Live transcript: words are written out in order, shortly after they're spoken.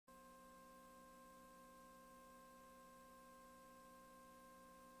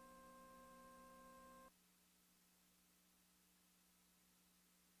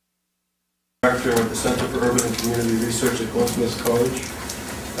Director of the Center for Urban and Community Research at Goldsmiths College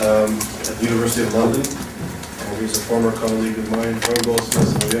at the University of London. And he's a former colleague of mine from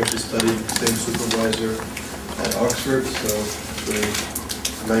Goldsmiths, and we actually studied with the same supervisor at Oxford, so it's really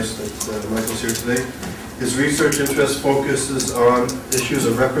nice that Michael's here today. His research interest focuses on issues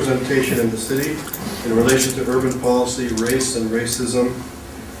of representation in the city in relation to urban policy, race and racism,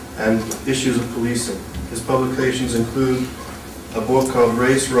 and issues of policing. His publications include a book called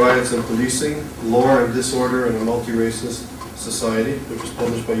Race, Riots and Policing, Law and Disorder in a Multi-Racist Society, which was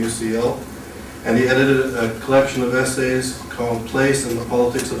published by UCL. And he edited a collection of essays called Place and the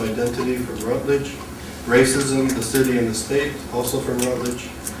Politics of Identity from Routledge, Racism, the City and the State, also from Routledge,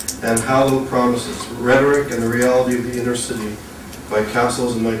 and Hallowed Promises, Rhetoric and the Reality of the Inner City by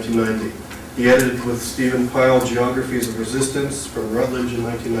Castles in 1990. He edited with Stephen Pyle Geographies of Resistance from Routledge in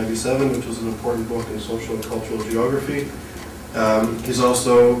 1997, which was an important book in social and cultural geography. He's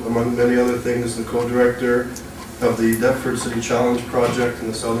also, among many other things, the co-director of the Deptford City Challenge project in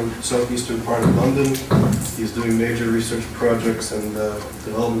the southeastern part of London. He's doing major research projects and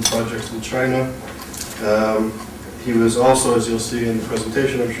development projects in China. He was also, as you'll see in the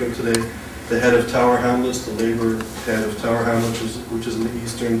presentation, I'm sure today, the head of Tower Hamlets, the Labour head of Tower Hamlets, which is in the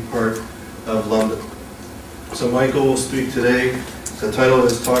eastern part of London. So Michael will speak today. The title of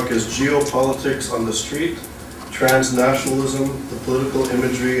his talk is Geopolitics on the Street, Transnationalism, the Political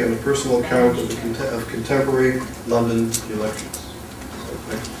Imagery, and a Personal Account of Contemporary London Elections.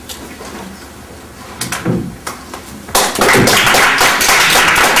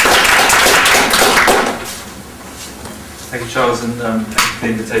 Thank you, Charles, and thank you for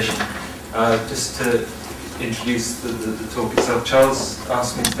the invitation. Just to introduce the talk itself, Charles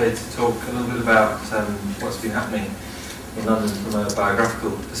asked me today to talk a little bit about what's been happening in London from a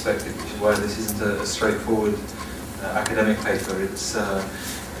biographical perspective, which is why this isn't a straightforward academic paper. It's a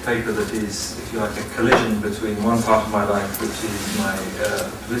paper that is, if you like, a collision between one part of my life, which is my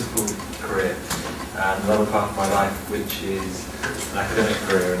political career, and another part of my life, which is an academic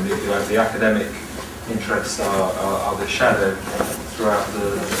career. And if you like, the academic interests are the shadow throughout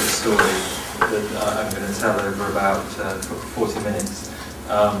the story that I'm going to tell over about 40 minutes.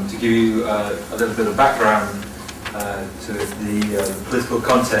 To give you a little bit of background to the political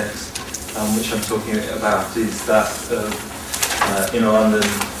context which I'm talking about is that inner London,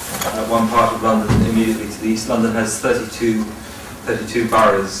 one part of London immediately to the east. London has 32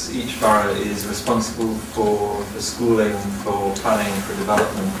 boroughs. Each borough is responsible for schooling, for planning, for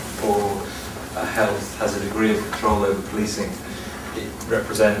development, for health, has a degree of control over policing. It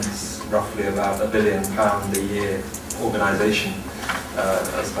represents roughly about £1 billion a year organisation.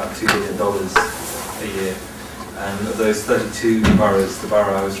 That's about $2 billion a year. And of those 32 boroughs, the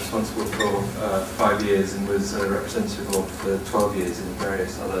borough I was responsible for 5 years and was representative of for 12 years in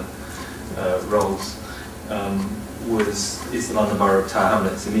various other roles, is the London Borough of Tower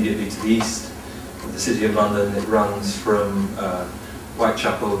Hamlets, immediately to the east of the City of London. It runs from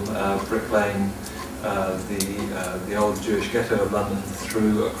Whitechapel, Brick Lane, the old Jewish ghetto of London,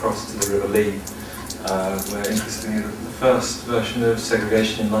 through across to the River Lee, where interestingly the first version of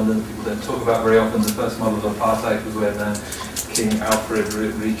segregation in London people don't talk about very often. The first model of apartheid was when King Alfred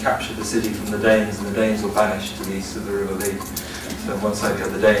recaptured the city from the Danes, and the Danes were banished to the east of the River Lee. So on one side you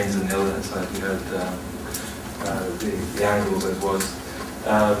had the Danes, and the other side you had the Angles, as was.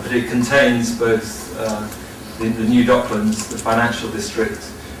 But it contains both the New Docklands, the financial district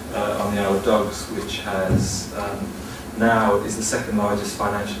on the Isle of Dogs, which has now is the second largest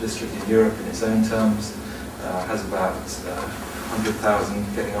financial district in Europe in its own terms, has about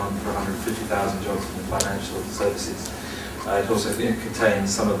 100,000, getting on for 150,000 jobs in the financial services. It also contains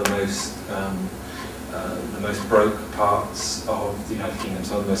some of the most broke parts of the United Kingdom,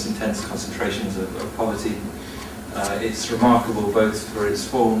 some of the most intense concentrations of poverty. It's remarkable both for its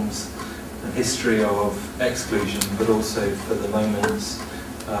forms and history of exclusion, but also for the moments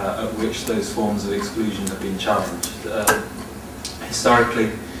at which those forms of exclusion have been challenged.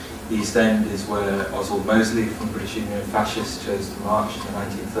 Historically, the East End is where Oswald Mosley from the British Union of Fascists chose to march in the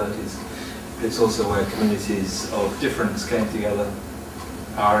 1930s. But it's also where communities of difference came together,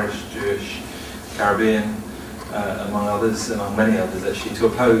 Irish, Jewish, Caribbean, among others, among many others actually, to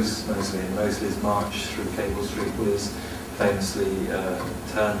oppose Mosley. And Mosley's march through Cable Street was famously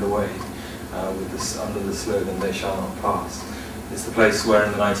turned away under the slogan, "They shall not pass." It's the place where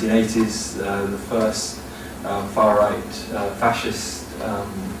in the 1980s the first far-right fascist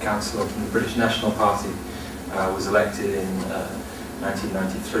councillor from the British National Party was elected in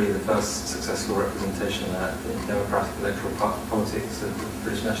 1993, the first successful representation of that in democratic electoral politics of the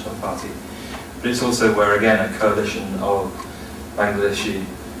British National Party. But it's also where, again, a coalition of Bangladeshi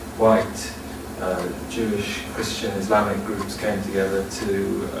white Jewish, Christian, Islamic groups came together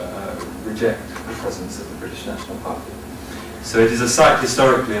to reject the presence of the British National Party. So it is a site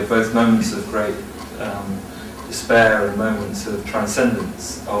historically of both moments of great despair and moments of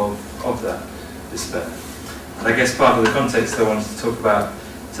transcendence of that despair. And I guess part of the context I wanted to talk about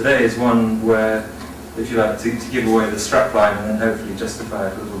today is one where, if you like, to give away the strapline and then hopefully justify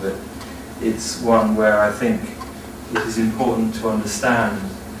it a little bit, it's one where I think it is important to understand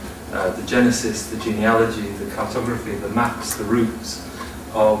the genesis, the genealogy, the cartography, the maps, the routes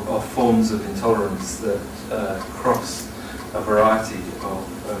of forms of intolerance that cross a variety of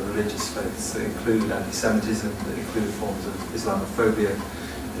religious faiths, that include antisemitism, that include forms of Islamophobia,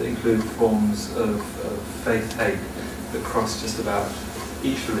 that include forms of faith hate that cross just about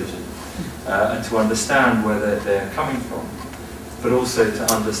each religion, and to understand where they're coming from, but also to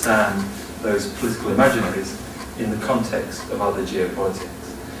understand those political imaginaries in the context of other geopolitics.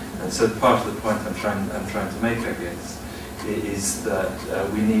 And so part of the point I'm trying to make, I guess, is that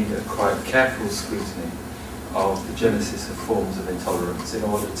we need a quite careful scrutiny of the genesis of forms of intolerance in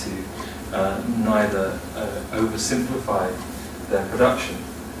order to neither oversimplify their production,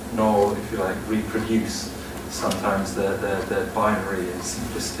 nor, if you like, reproduce sometimes their binary and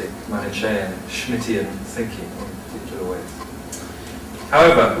simplistic Manichaean, Schmittian thinking in particular ways.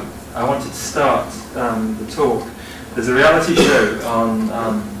 However, I wanted to start the talk. There's a reality show on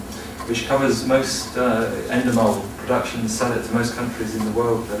which covers most endemol productions, sell it to most countries in the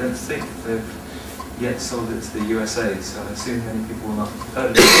world. I don't think they've yet sold it to the USA, so I assume many people will not have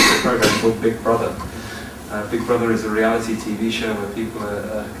heard of it. It's a program called Big Brother. Big Brother is a reality TV show where people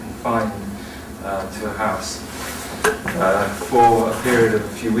are confined to a house for a period of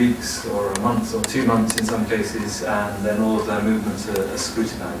a few weeks or a month or 2 months in some cases, and then all of their movements are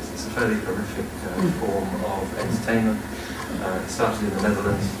scrutinized. It's a fairly horrific form of entertainment. It started in the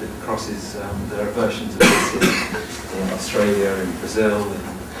Netherlands, it crosses, there are versions of this in Australia, in Brazil, in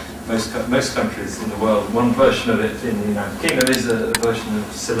most countries in the world. One version of it in the United Kingdom is a version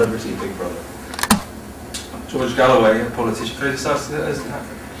of Celebrity Big Brother. George Galloway, a politician, could I just ask,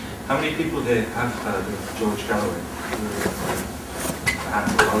 how many people here have heard of George Galloway?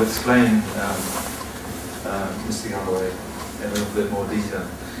 I'll explain Mr. Galloway in a little bit more detail.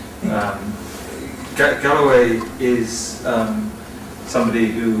 Galloway is somebody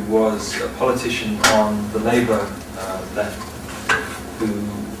who was a politician on the Labour left, who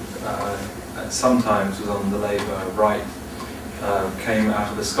sometimes was on the Labour right, came out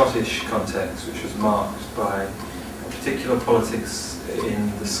of the Scottish context, which was marked by a particular politics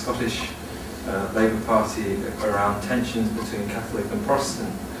in the Scottish Labour Party around tensions between Catholic and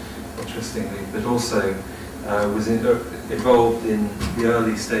Protestant, interestingly, but also was involved in the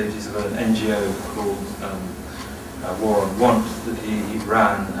early stages of an NGO called War on Want that he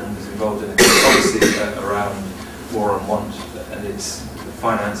ran, and was involved in a policy around War on Want and the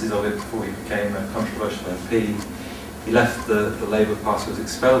finances of it before he became a controversial MP. He left the Labour Party, was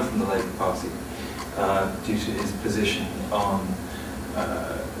expelled from the Labour Party due to his position on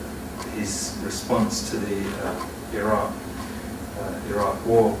his response to the Iraq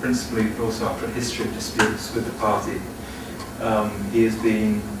War, principally, but also after a history of disputes with the party. He has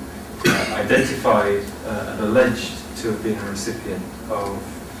been identified and alleged to have been a recipient of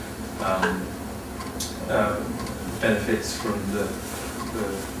benefits from the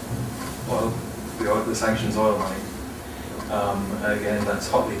sanctions oil money. Again, that's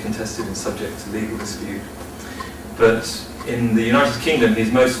hotly contested and subject to legal dispute. But in the United Kingdom,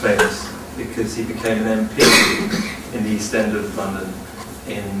 he's most famous because he became an MP in the East End of London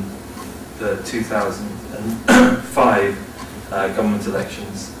in the 2005 government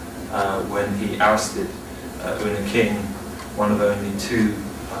elections, when he ousted Una King, one of only 2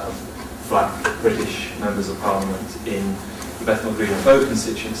 black British members of Parliament in the Bethnal Green and Bow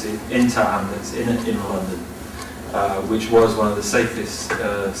constituency in Tower Hamlets in London, which was one of the safest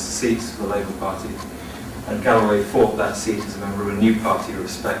seats for the Labour Party. And Galloway fought that seat as a member of a new party,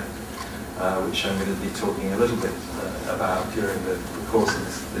 Respect, which I'm going to be talking a little bit about during the course of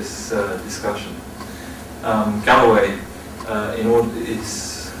this discussion. Galloway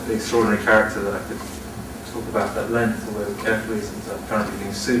is the extraordinary character that I could talk about at length, although carefully, since I'm currently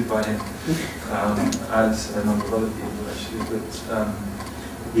being sued by him, as a number of other people actually. But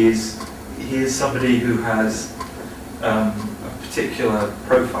he is somebody who has a particular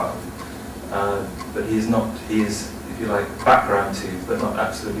profile, but he is, if you like, background to, but not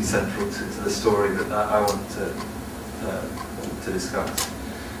absolutely central to the story that I want to discuss.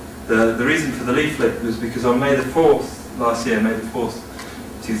 The reason for the leaflet was because on May the 4th, last year, May the 4th,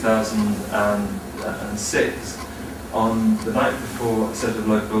 2006, on the night before a set of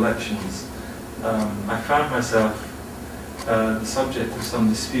local elections, I found myself the subject of some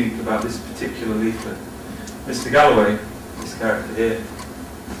dispute about this particular leaflet. Mr. Galloway, this character here,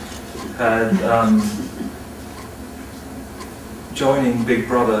 had joining Big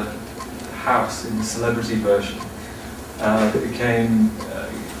Brother house in the celebrity version. It became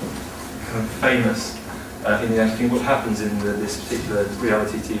kind of famous in the end. What happens in this particular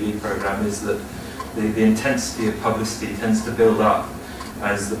reality TV program is that the intensity of publicity tends to build up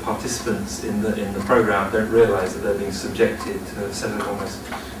as the participants in the program don't realise that they're being subjected to a set of almost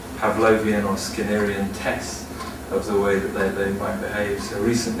Pavlovian or Skinnerian tests of the way that they might behave. So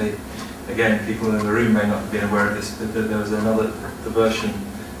recently, again, people in the room may not have been aware of this, but there was the version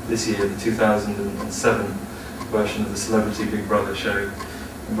this year, the 2007 version of the Celebrity Big Brother show,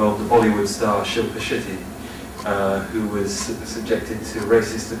 involved a Bollywood star, Shilpa Shetty, who was subjected to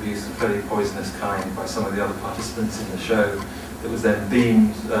racist abuse of fairly poisonous kind by some of the other participants in the show. It was then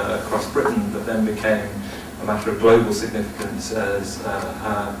beamed across Britain, but then became a matter of global significance as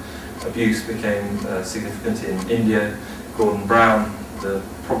her abuse became significant in India. Gordon Brown, the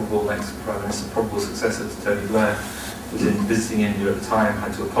probable next Prime Minister, probable successor to Tony Blair, was visiting India at the time,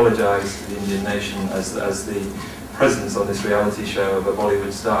 had to apologise to the Indian nation as the presence on this reality show of a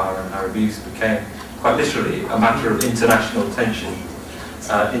Bollywood star, and her abuse became quite literally a matter of international tension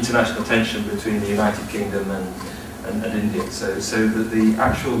between the United Kingdom and India. So that the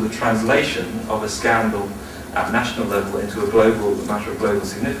translation of a scandal at national level into a matter of global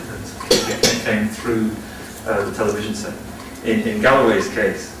significance came through the television set. In Galloway's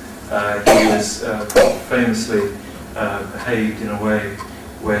case, he was famously behaved in a way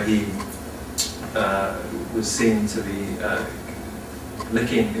where he was seen to be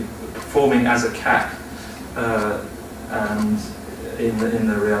performing as a cat, and in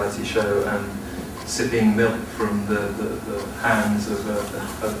the reality show, and sipping milk from the hands of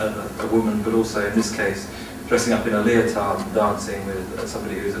a woman, but also in this case dressing up in a leotard and dancing with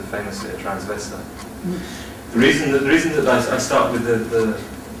somebody who's famously a transvestite. The reason that I start with the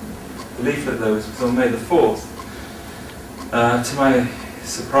leaflet, though, is because on May the 4th, to my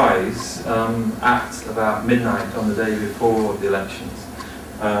surprise, at about midnight on the day before the elections,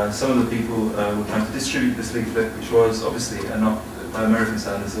 some of the people were trying to distribute this leaflet, which was obviously not, by American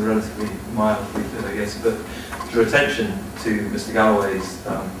standards, a relatively mild leaflet, I guess, but drew attention to Mr. Galloway's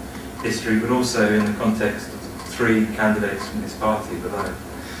history, but also in the context of 3 candidates from his party below.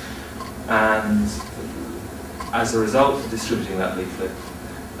 And as a result of distributing that leaflet,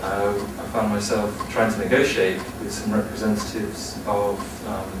 I found myself trying to negotiate with some representatives of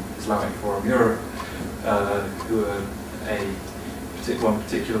Islamic Forum Europe, who are one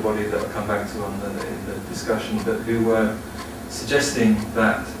particular body that I'll come back to in the discussion, but who were suggesting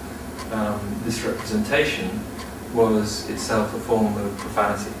that this representation was itself a form of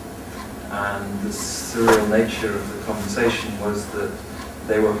profanity. And the surreal nature of the conversation was that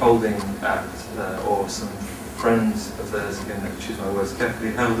they were holding at, or some friends of theirs, again, I choose my words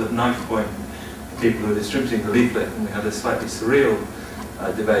carefully, held at knife point the people who were distributing the leaflet, and we had a slightly surreal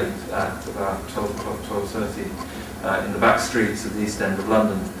debate at about 12 o'clock, 12:30 in the back streets of the East End of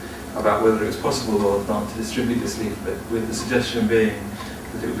London about whether it was possible or not to distribute this leaflet, with the suggestion being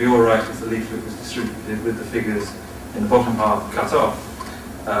that it would be all right if the leaflet was distributed with the figures in the bottom half cut off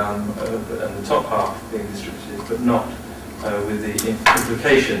and the top half being distributed, but not with the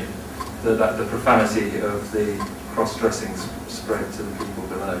implication that the profanity of the cross-dressing spread to the people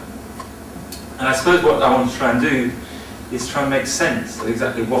below. And I suppose what I want to try and do is try and make sense of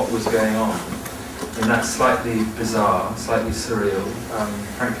exactly what was going on in that slightly bizarre, slightly surreal,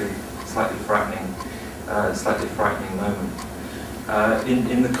 frankly, slightly frightening moment.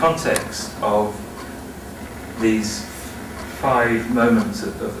 In the context of these 5 moments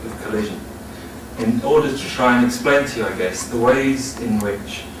of collision, in order to try and explain to you, I guess, the ways in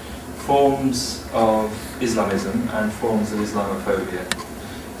which forms of Islamism and forms of Islamophobia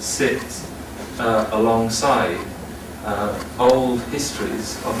sit alongside old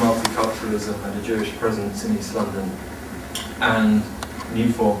histories of multiculturalism and a Jewish presence in East London, and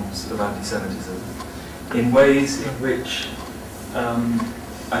new forms of anti-Semitism, in ways in which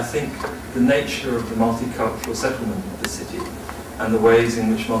I think the nature of the multicultural settlement of the city and the ways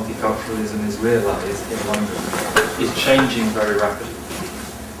in which multiculturalism is realised in London is changing very rapidly.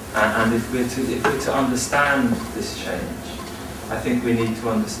 And if we're to understand this change, I think we need to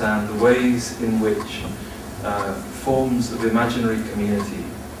understand the ways in which forms of imaginary community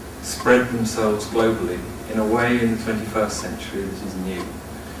spread themselves globally in a way in the 21st century that is new.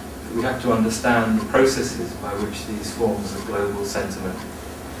 We have to understand the processes by which these forms of global sentiment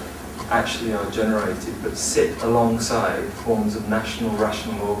actually are generated, but sit alongside forms of national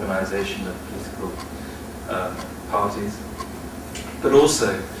rational organisation of political political parties. But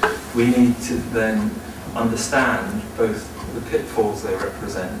also, we need to then understand both the pitfalls they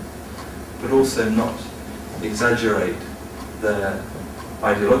represent, but also not exaggerate their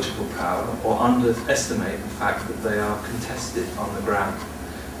ideological power or underestimate the fact that they are contested on the ground.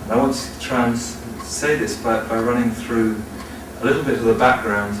 And I want to try and say this by running through a little bit of the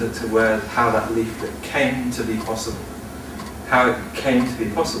background to how that leaflet came to be possible. How it came to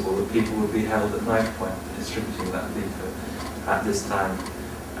be possible that people would be held at knife point for distributing that leaflet at this time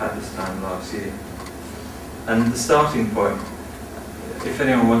last year. And the starting point, if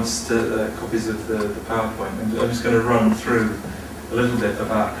anyone wants copies of the PowerPoint, I'm just going to run through a little bit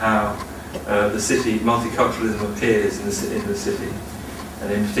about how the city, multiculturalism appears in the city,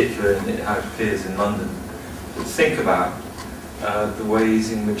 and in particular how it appears in London. But think about the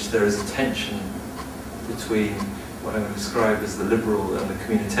ways in which there is a tension between what I'm going to describe as the liberal and the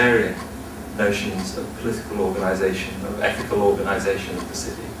communitarian notions of political organisation, of ethical organisation of the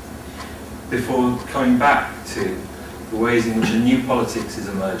city, before coming back to the ways in which a new politics is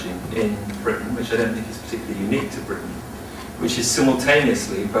emerging in Britain, which I don't think is particularly unique to Britain, which is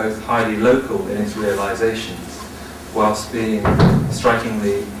simultaneously both highly local in its realisations, whilst being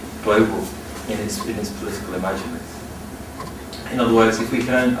strikingly global in its political imaginaries. In other words, if we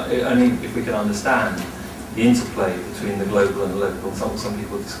can understand the interplay between the global and the local, some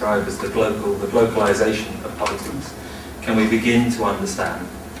people describe as the globalization of politics, can we begin to understand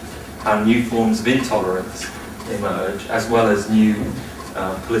how new forms of intolerance emerge, as well as new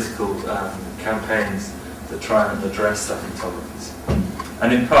political campaigns that try and address that intolerance.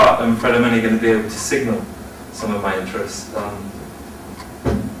 And in part, I'm afraid I'm only going to be able to signal some of my interests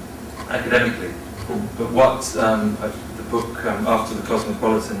academically. But what the book, After the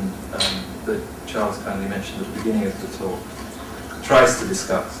Cosmopolitan, that Charles kindly mentioned at the beginning of the talk, tries to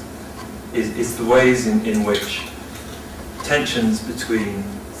discuss is the ways in which tensions between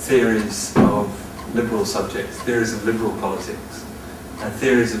theories of liberal subjects, theories of liberal politics, and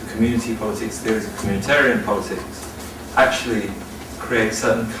theories of community politics, theories of communitarian politics, actually create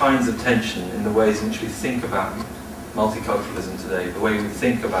certain kinds of tension in the ways in which we think about multiculturalism today, the way we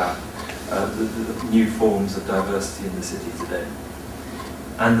think about the new forms of diversity in the city today.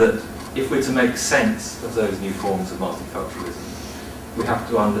 And that if we're to make sense of those new forms of multiculturalism, we have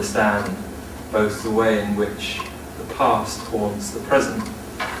to understand both the way in which the past haunts the present,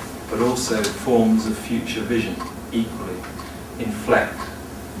 but also forms of future vision equally inflect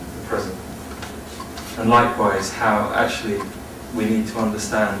the present. And likewise, how actually we need to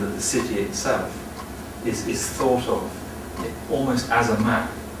understand that the city itself is thought of almost as a map,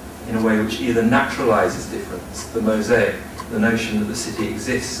 in a way which either naturalizes difference, the mosaic, the notion that the city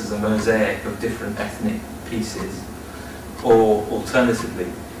exists as a mosaic of different ethnic pieces, or alternatively,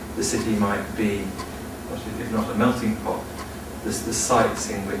 the city might be, if not a melting pot, the sites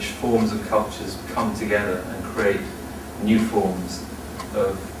in which forms of cultures come together and create new forms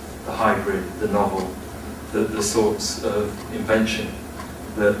of the hybrid, the novel, the sorts of invention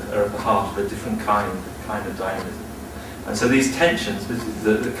that are at the heart of a different kind of dynamism. And so these tensions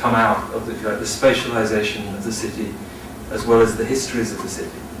that come out of the spatialization of the city, as well as the histories of the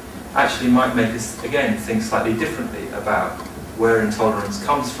city, actually might make us, again, think slightly differently about where intolerance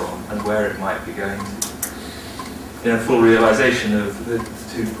comes from and where it might be going to. In a full realization of the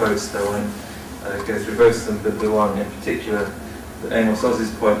two quotes, I won't go through both of them, but the one in particular, Amos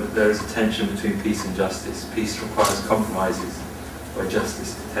Oz's point that there is a tension between peace and justice. Peace requires compromises, where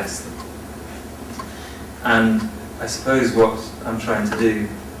justice detests them. And I suppose what I'm trying to do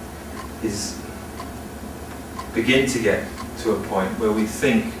is begin to get to a point where we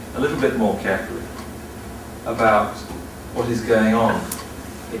think a little bit more carefully about what is going on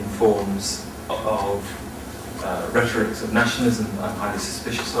in forms of rhetorics of nationalism I'm highly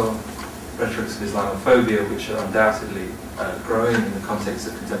suspicious of, rhetorics of Islamophobia, which are undoubtedly growing in the context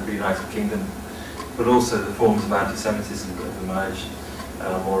of contemporary United Kingdom, but also the forms of antisemitism that have emerged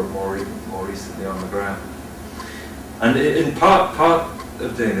more recently on the ground. And in part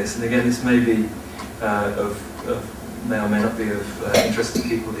of doing this, and again this may be may or may not be of interest to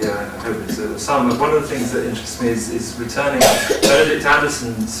people here, I hope it's some, but one of the things that interests me is returning. Benedict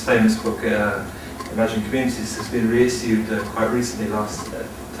Anderson's famous book, Imagined Communities, has been reissued quite recently,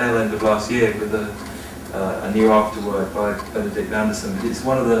 tail end of last year, with a new afterword by Benedict Anderson. But it's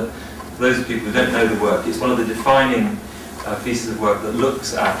one of for those people who don't know the work, it's one of the defining pieces of work that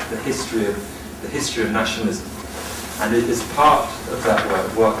looks at the history of nationalism. And it is part of that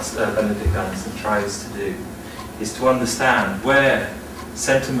work, what Benedict Anderson tries to do, is to understand where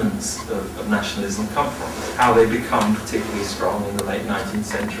sentiments of nationalism come from, how they become particularly strong in the late 19th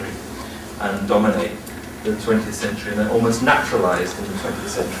century, and dominate the 20th century, and they're almost naturalized in the 20th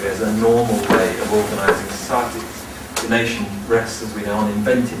century as a normal way of organizing society. The nation rests, as we know, on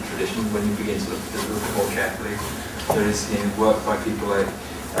invented traditions. When you begin to look at it a little bit more carefully, there is work by people like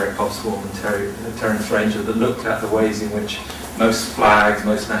Eric Hobsbawm and Terence Ranger that looked at the ways in which most flags,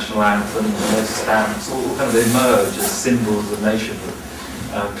 most national anthems, most stamps all kind of emerge as symbols of nationhood,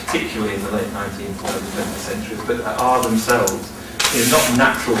 particularly in the late 19th and early 20th centuries, but are themselves not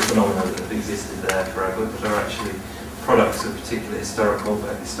natural phenomena that have existed there forever, but are actually products of particular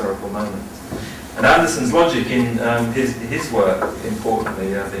historical moments. And Anderson's logic in his work,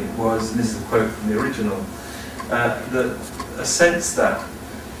 importantly, I think, was, and this is a quote from the original, that a sense that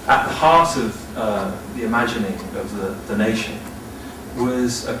at the heart of the imagining of the nation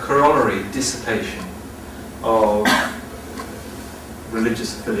was a corollary dissipation of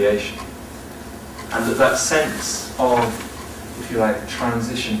religious affiliation, and that sense of, if you like,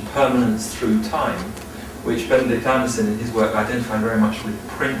 transition, permanence through time, which Benedict Anderson in his work identified very much with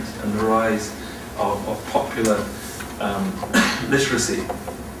print and the rise of popular literacy,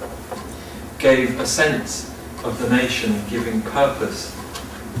 gave a sense of the nation giving purpose,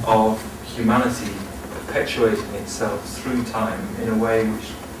 of humanity perpetuating itself through time in a way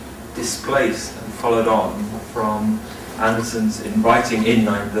which displaced and followed on from Anderson's, in writing in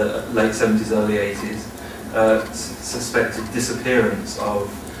the late 70s, early 80s, suspected disappearance of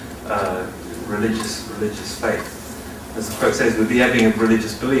religious faith. As the quote says, with the ebbing of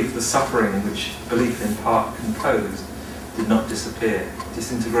religious belief, the suffering which belief in part composed did not disappear.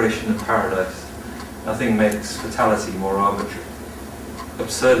 Disintegration of paradise. Nothing makes fatality more arbitrary.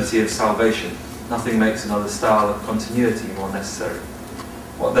 Absurdity of salvation. Nothing makes another style of continuity more necessary.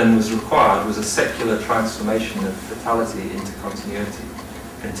 What then was required was a secular transformation of fatality into continuity,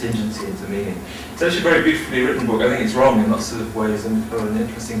 contingency into meaning. It's actually a very beautifully written book. I think it's wrong in lots of ways, and for an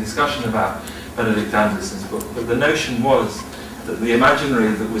interesting discussion about Benedict Anderson's book. But the notion was that the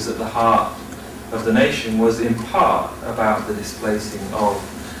imaginary that was at the heart of the nation was in part about the displacing of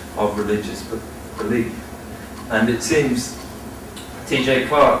religious belief. And it seems T.J.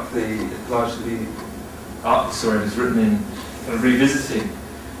 Clarke, the largely art historian, has written in revisiting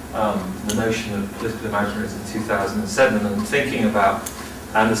the notion of political imaginaries in 2007 and thinking about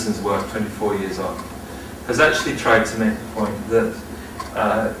Anderson's work 24 years on, has actually tried to make the point that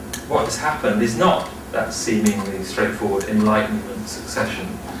what has happened is not that seemingly straightforward Enlightenment succession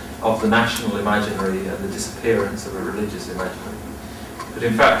of the national imaginary and the disappearance of a religious imaginary. But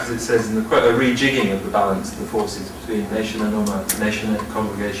in fact, as it says in the quote, a rejigging of the balance of the forces between nation and ummah, nation and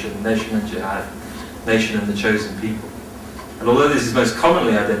congregation, nation and jihad, nation and the chosen people. And although this is most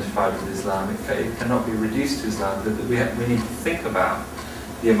commonly identified with Islam, it cannot be reduced to Islam, but we need to think about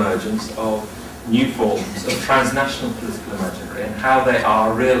the emergence of new forms of transnational political imaginary and how they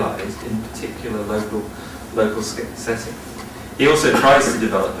are realized in particular local settings. He also tries to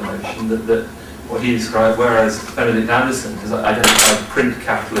develop a notion that what he described, whereas Benedict Anderson has identified print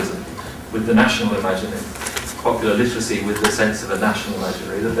capitalism with the national imaginary, popular literacy with the sense of a national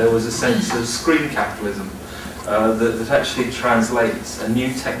imaginary, that there was a sense of screen capitalism that actually translates a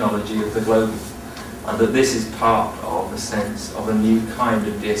new technology of the global, and that this is part of a sense of a new kind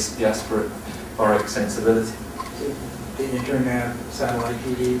of diasporic sensibility. The internet, satellite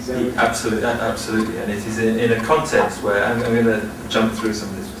TV, absolutely, and it is in a context where I'm going to jump through some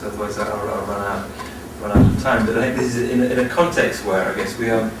of this because otherwise I'll run out of time. But I think this is in a context where I guess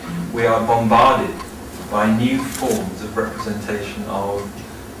we are bombarded by new forms of representation of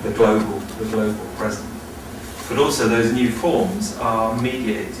the global present. But also those new forms are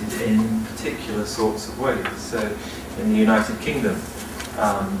mediated in particular sorts of ways. So in the United Kingdom,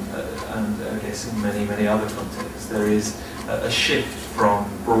 and I guess in many other contexts, there is a shift from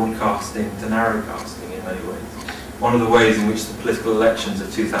broadcasting to narrowcasting in many ways. One of the ways in which the political elections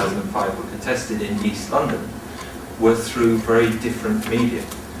of 2005 were contested in East London were through very different media.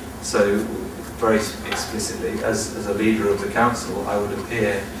 So very explicitly, as a leader of the council, I would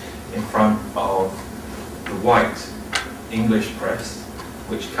appear in front of the white English press,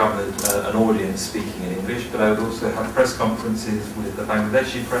 which covered an audience speaking in English, but I would also have press conferences with the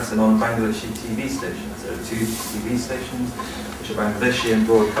Bangladeshi press and on Bangladeshi TV stations. There are 2 TV stations which are Bangladeshi and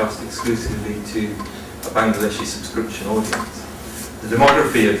broadcast exclusively to a Bangladeshi subscription audience. The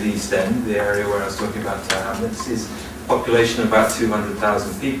demography of the East End, the area where I was talking about Tower Hamlets, is a population of about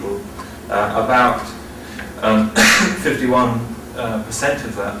 200,000 people. About 51%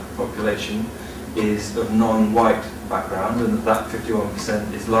 of that population is of non-white background, and that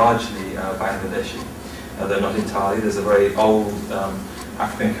 51% is largely Bangladeshi. They're not entirely. There's a very old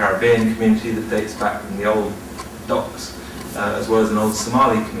African Caribbean community that dates back from the old docks, as well as an old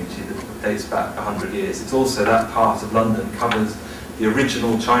Somali community that dates back 100 years. It's also that part of London covers the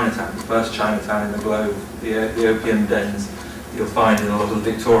original Chinatown, the first Chinatown in the globe, the opium dens you'll find in a lot of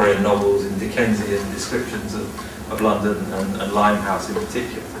Victorian novels, in Dickensian descriptions of London and Limehouse in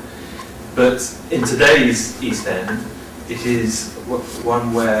particular. But in today's East End, it is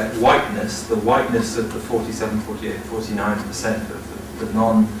one where whiteness, the whiteness of the 47, 48, 49% of the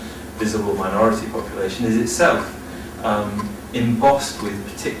non-visible minority population is itself embossed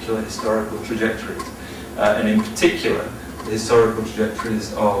with particular historical trajectories. And in particular, the historical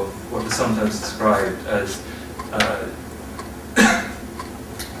trajectories of what is sometimes described as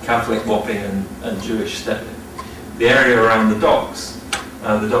Catholic Wapping and Jewish Stepping. The area around the docks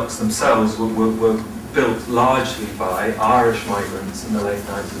themselves were built largely by Irish migrants in the late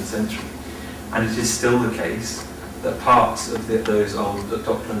 19th century. And it is still the case that parts of those old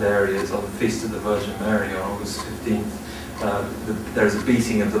Dockland areas on the Feast of the Virgin Mary on August 15th, there's a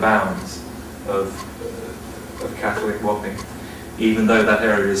beating of the bounds of Catholic Wapping, even though that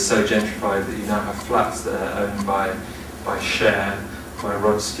area is so gentrified that you now have flats there owned by Cher, by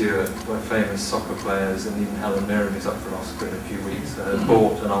Rod Stewart, by famous soccer players, and even Helen Mirren, who's up for an Oscar in a few weeks,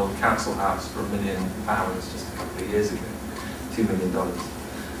 bought an old council house for £1 million just a couple of years ago, $2 million.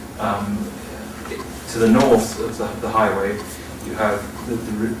 To the north of the highway, you have the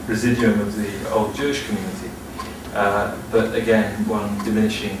residuum of the old Jewish community, but again, one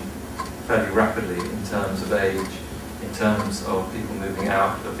diminishing fairly rapidly in terms of age, in terms of people moving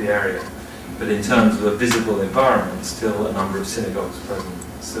out of the area. But in terms of a visible environment, still a number of synagogues present,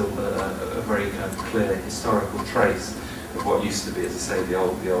 still a very kind of clear historical trace of what used to be, as I say, the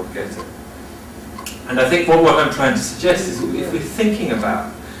old ghetto. And I think what I'm trying to suggest is if we're thinking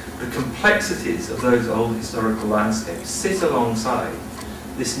about the complexities of those old historical landscapes sit alongside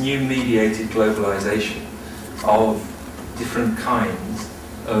this new mediated globalization of different kinds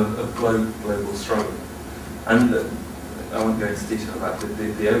of global struggle. And I won't go into detail about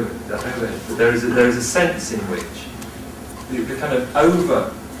the overhead, but there is a sense in which the kind of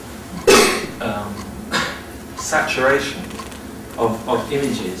over saturation of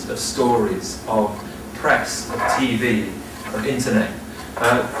images, of stories, of press, of TV, of internet,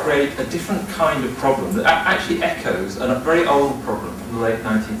 create a different kind of problem that actually echoes a very old problem from the late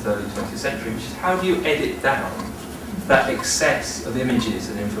 19th, early 20th century, which is how do you edit down that excess of images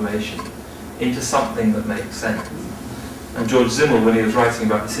and information into something that makes sense? And George Simmel, when he was writing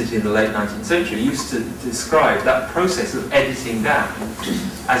about the city in the late 19th century, used to describe that process of editing down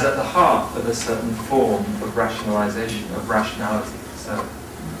as at the heart of a certain form of rationalization, of rationality itself.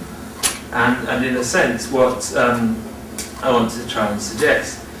 And in a sense, what I want to try and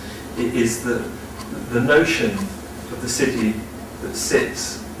suggest is that the notion of the city that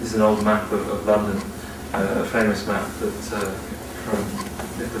sits, this is an old map of London, a famous map that from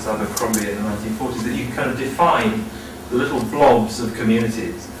Nicholas Abercrombie in the 1940s, that you kind of define the little blobs of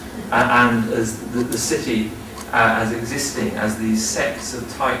communities and as the city as existing as these sets of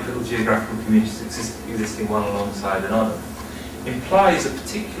tight little geographical communities existing one alongside another implies a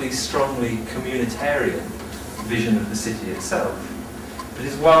particularly strongly communitarian vision of the city itself. It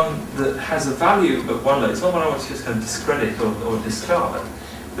is one that has a value at one level. It's not one I want to just kind of discredit or discard,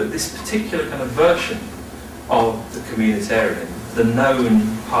 but this particular kind of version of the communitarian, the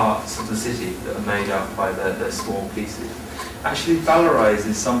known parts of the city that are made up by their small pieces, actually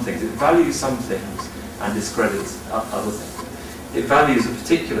valorizes some things. It values some things and discredits other things. It values a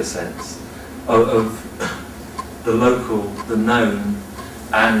particular sense of the local, the known,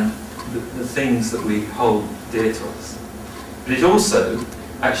 and the things that we hold dear to us. But it also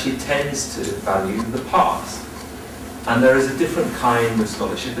actually tends to value the past. And there is a different kind of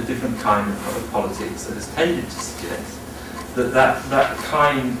scholarship, a different kind of politics that has tended to suggest that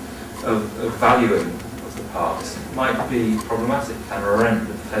kind of valuing of the past might be problematic. Hannah Arendt,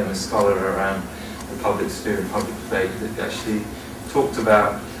 the famous scholar around the public sphere and public debate, that actually talked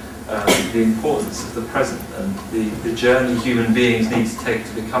about the importance of the present and the journey human beings need to take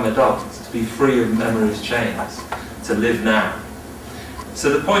to become adults, to be free of memory's chains, to live now. So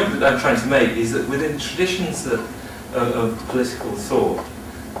the point that I'm trying to make is that within traditions of political thought,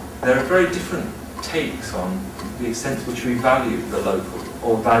 there are very different takes on the extent to which we value the local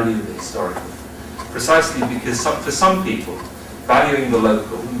or value the historical. Precisely because for some people, valuing the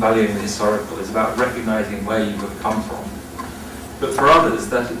local and valuing the historical is about recognizing where you have come from. But for others,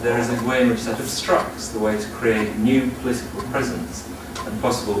 there is a way in which that obstructs the way to create new political presence and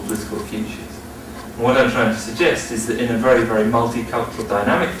possible political futures. And what I'm trying to suggest is that in a very, very multicultural,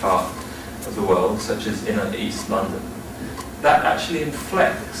 dynamic part of the world, such as inner East London, that actually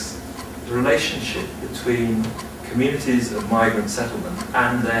inflects the relationship between communities of migrant settlement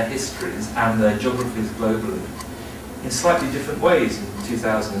and their histories and their geographies globally in slightly different ways in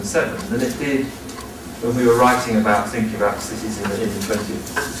 2007 than it did when we were thinking about cities in the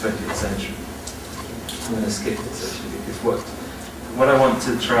 20th century. I'm going to skip this actually, because what I want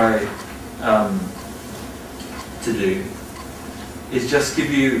to try to do is just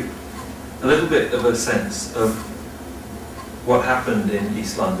give you a little bit of a sense of what happened in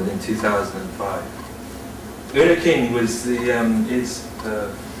East London in 2005. Una King was is a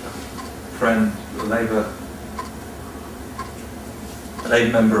friend, a Labour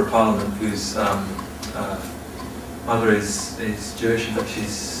member of Parliament whose mother is Jewish, but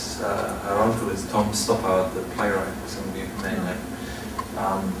her uncle is Tom Stoppard, the playwright, some of you may know.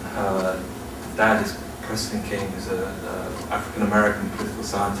 Her dad is Preston King, who's an African-American political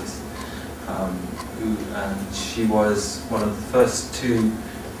scientist, and she was one of the first 2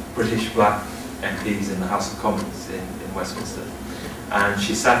 British black MPs in the House of Commons in Westminster. And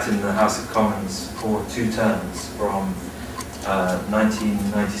she sat in the House of Commons for 2 terms, from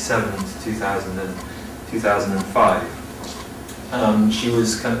 1997 to 2005. She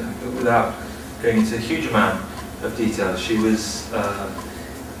was, kind of, without going into a huge amount of detail, she was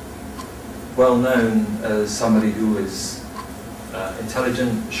well known as somebody who was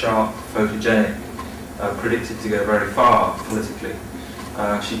intelligent, sharp, photogenic, predicted to go very far politically.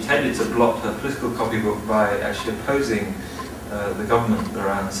 She tended to blot her political copybook by actually opposing the government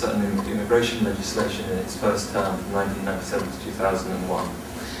around certain immigration legislation in its first term from 1997 to 2001.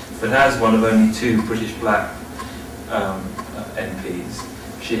 But as one of only 2 British black MPs,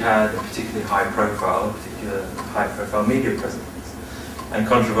 she had a particularly high profile media presence. And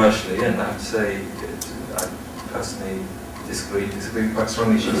controversially, and I have to say, I personally disagree quite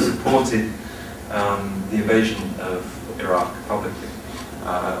strongly, she supported the invasion of Iraq publicly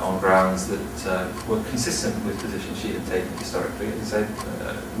on grounds that were consistent with positions she had taken historically. And so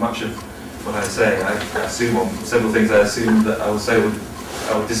much of what I say, I assume on several things I assume that I will say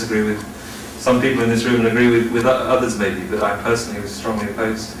I will disagree with some people in this room and agree with others maybe, but I personally was strongly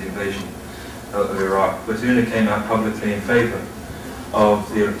opposed to the invasion of Iraq. But Una came out publicly in favour of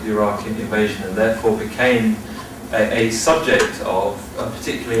the Iraqi invasion and therefore became a subject of a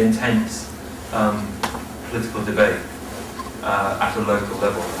particularly intense political debate at a local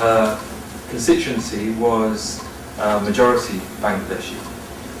level. Her constituency was majority Bangladeshi,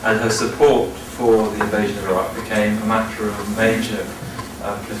 and her support for the invasion of Iraq became a matter of major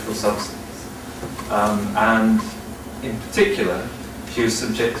political substance. And in particular, she was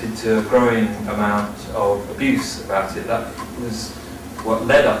subjected to a growing amount of abuse about it. That was what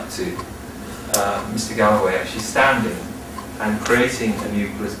led up to Mr. Galloway actually standing and creating a new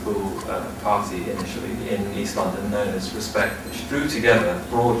political party initially in East London known as Respect, which drew together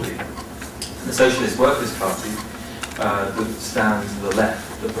broadly the Socialist Workers' Party that stands to the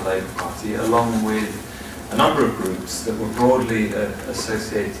left of the Labour Party, along with a number of groups that were broadly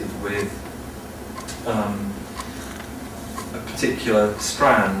associated with a particular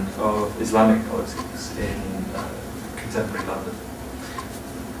strand of Islamic politics in contemporary London.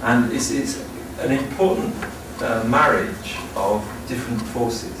 And it's an important marriage of different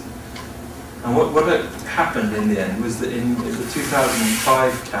forces. And what happened in the end was that in the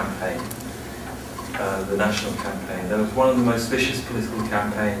 2005 campaign, the national campaign, there was one of the most vicious political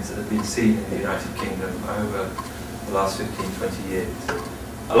campaigns that had been seen in the United Kingdom over the last 15-20 years.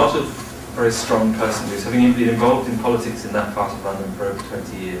 A lot of very strong personalities, having been involved in politics in that part of London for over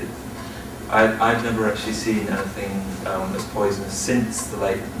 20 years. I'd never actually seen anything as poisonous since the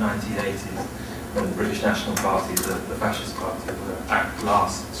late 1980s, when the British National Party, the fascist party, were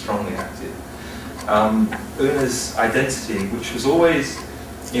last strongly active. Una's identity, which was always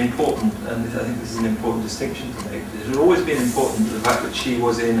important, and I think this is an important distinction to make, it had always been important, the fact that she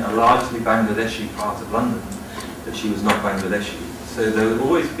was in a largely Bangladeshi part of London, that she was not Bangladeshi. So there had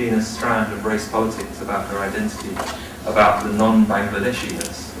always been a strand of race politics about her identity, about the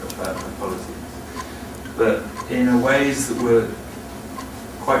non-Bangladeshiness of her politics. But in ways that were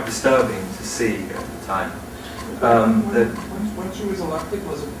quite disturbing to see at the time. When she was elected,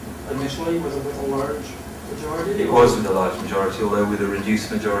 was it with a large majority? It was with a large majority, although with a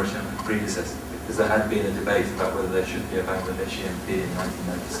reduced majority on her predecessor, because there had been a debate about whether there should be a Bangladeshi MP in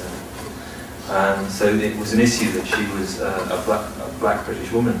 1997. And so it was an issue that she was a black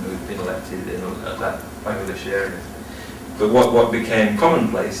British woman who had been elected in that Bangladeshi area. But what became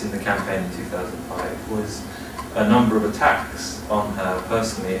commonplace in the campaign in 2005 was a number of attacks on her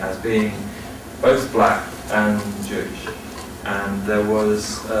personally as being both black and Jewish. And there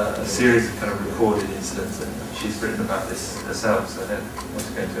was a series of kind of recorded incidents, and she's written about this herself, so I don't want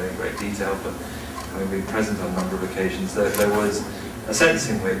to go into any great detail, but having been present on a number of occasions, there was a sense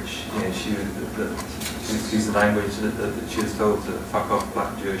in which, you know, she would use the language that she was told to fuck off,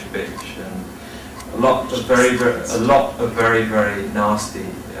 black Jewish bitch, and a lot of very, very nasty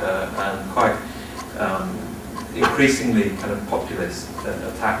and quite increasingly kind of populist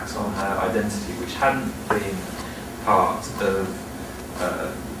attacks on her identity, which hadn't been part of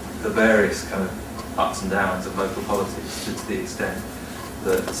the various kind of ups and downs of local politics to the extent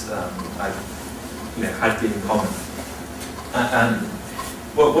that had been common. And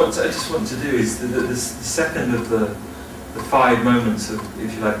what I just want to do is the second of the 5 moments of,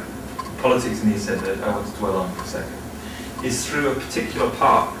 if you like, politics in the East End that I want to dwell on for a second, is through a particular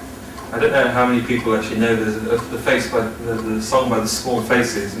park. I don't know how many people actually know there's the song by the Small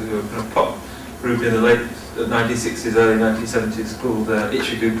Faces, who were kind of pop group in the late 1960s, early 1970s, called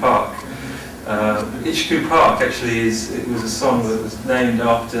Itchycoo Park. Itchycoo Park actually it was a song that was named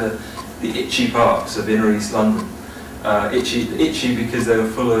after the itchy parks of inner East London. Itchy because they were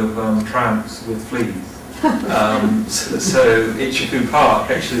full of tramps with fleas. So Itchycoo Park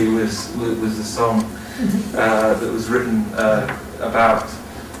actually was a song that was written about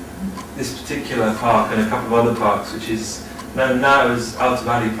this particular park and a couple of other parks, which is known now as Outer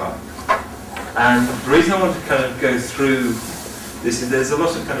Valley Park. And the reason I want to kind of go through this is there's a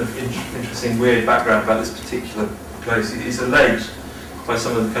lot of kind of interesting, weird background about this particular place. It's alleged by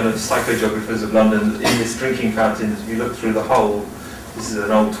some of the kind of psychogeographers of London that in this drinking fountain, if you look through the hole, this is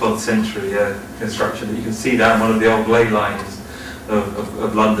an old 12th century construction that you can see down one of the old ley lines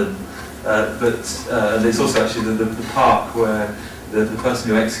of London. But there's also actually the park where the person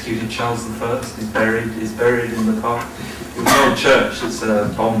who executed Charles I is buried in the park. It was an old church that's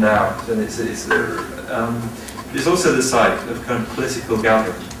bombed out, and it's also the site of kind of political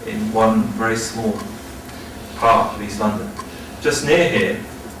gathering in one very small part of East London. Just near here,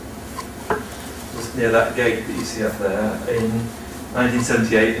 just near that gate that you see up there, in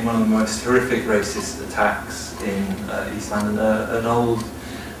 1978, in one of the most horrific racist attacks in East London, an old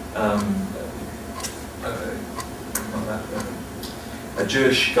a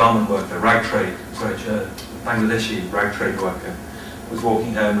Jewish garment worker, Bangladeshi rag trade worker, was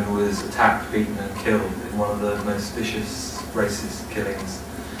walking home and was attacked, beaten and killed in one of the most vicious racist killings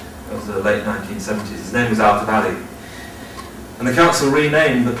of the late 1970s. His name was Outer Valley. And the council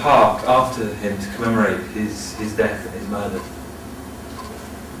renamed the park after him to commemorate his death and his murder.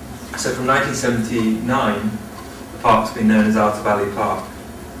 So from 1979, the park's been known as Outer Valley Park.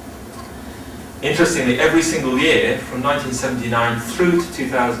 Interestingly, every single year, from 1979 through to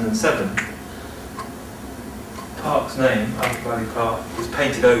 2007, the park's name, Outer Valley Park, was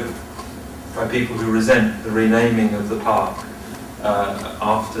painted over by people who resent the renaming of the park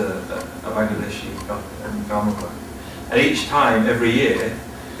after a Bangladeshi garment worker. And each time, every year,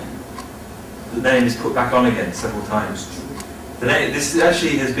 the name is put back on again several times. This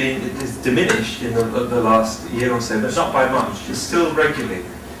actually has diminished in the last year or so, but not by much. It's still regularly.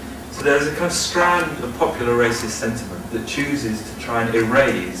 So there's a kind of strand of popular racist sentiment that chooses to try and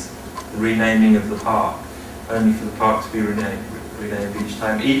erase the renaming of the park, only for the park to be renamed each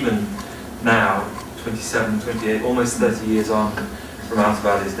time, even now, 27, 28, almost 30 years on from Outer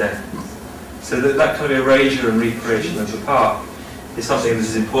Valley's death. So that kind of erasure and recreation of the park is something that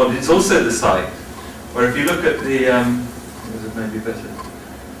is important. It's also the site where, if you look at maybe better,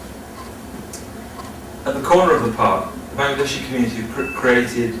 at the corner of the park, the Bangladeshi community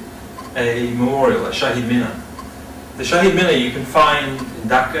created a memorial, a Shahid Minar. The Shahid Minar you can find in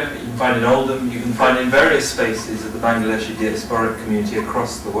Dhaka, you can find in Oldham, you can find in various spaces of the Bangladeshi diasporic community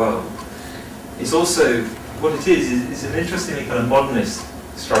across the world. It's also, what it is an interestingly kind of modernist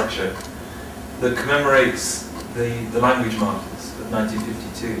structure that commemorates the language markers of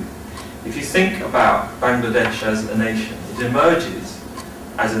 1952. If you think about Bangladesh as a nation, it emerges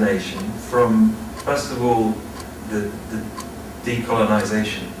as a nation from, first of all, the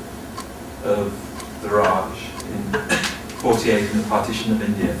decolonization of the Raj in 48 in the partition of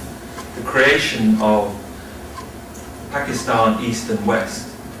India, the creation of Pakistan East and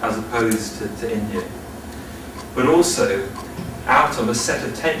West as opposed to India, but also out of a set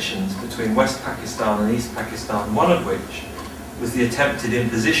of tensions between West Pakistan and East Pakistan, one of which was the attempted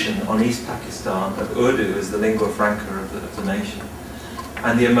imposition on East Pakistan of Urdu as the lingua franca of the nation,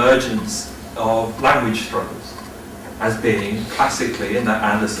 and the emergence of language struggles as being, classically in that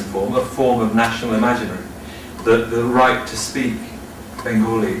Anderson form, a form of national imaginary. The right to speak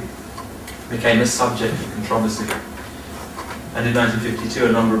Bengali became a subject of controversy. And in 1952,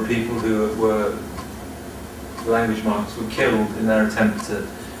 a number of people who were language markers were killed in their attempt to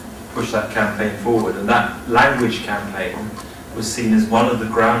push that campaign forward. And that language campaign was seen as one of the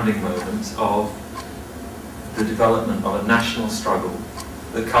grounding moments of the development of a national struggle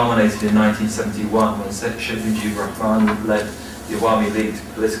that culminated in 1971 when Sheikh Mujibur Rahman led the Awami League to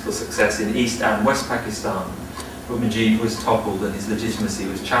political success in East and West Pakistan, but Mujib was toppled and his legitimacy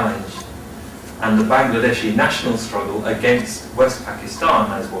was challenged. And the Bangladeshi national struggle against West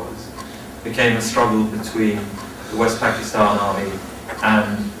Pakistan, as was, became a struggle between the West Pakistan army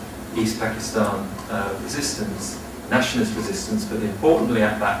and East Pakistan resistance, nationalist resistance, but importantly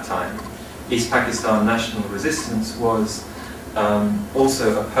at that time, East Pakistan national resistance was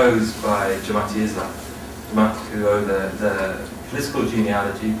also opposed by YIISA, Jamaat who owe their political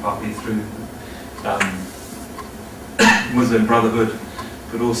genealogy partly through Muslim Brotherhood,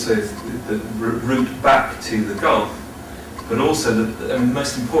 but also the route back to the Gulf. But also the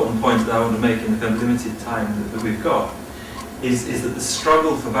most important point that I want to make in the kind of limited time that we've got is that the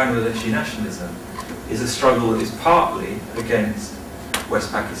struggle for Bangladeshi nationalism is a struggle that is partly against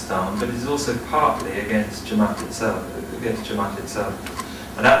West Pakistan, but it is also partly against Jamaat itself.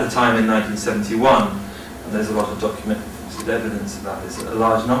 And at the time in 1971, and there's a lot of documented evidence about this, a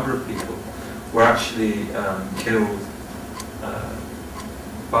large number of people were actually killed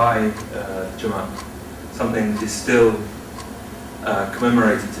by Jamaat, something that is still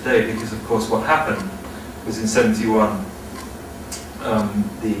commemorated today, because of course what happened was in 71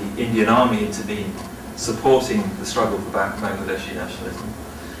 the Indian army intervened, supporting the struggle for Bangladeshi nationalism.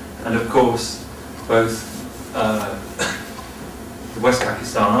 And of course both the West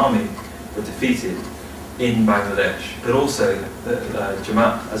Pakistan army were defeated in Bangladesh, but also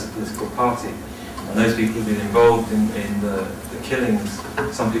Jamaat as a political party. And those people who've been involved in the killings,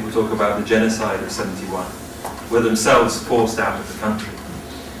 some people talk about the genocide of 71, were themselves forced out of the country.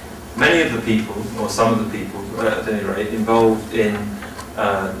 Many of the people, or some of the people at any rate, involved in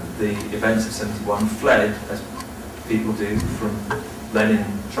the events of 71 fled, as people do, from Lenin,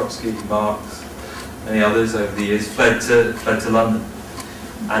 Trotsky, Marx, many others over the years, fled to London.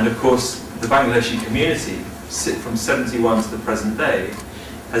 And of course, the Bangladeshi community, from 71 to the present day,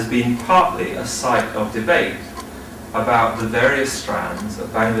 has been partly a site of debate about the various strands of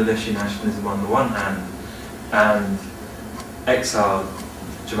Bangladeshi nationalism on the one hand, and exiled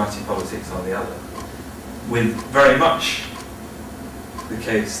Jamaati politics on the other, with very much the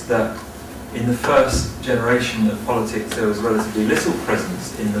case that in the first generation of politics there was relatively little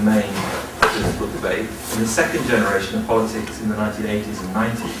presence in the main political debate. In the second generation of politics in the 1980s and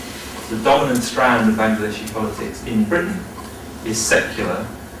 90s, the dominant strand of Bangladeshi politics in Britain is secular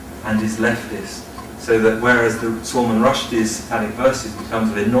and is leftist, so that whereas the Salman Rushdie's Satanic Verses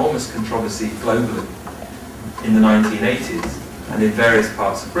becomes of enormous controversy globally in the 1980s and in various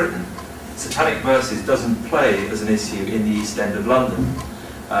parts of Britain, Satanic Verses doesn't play as an issue in the East End of London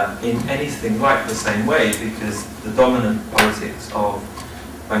in anything like the same way, because the dominant politics of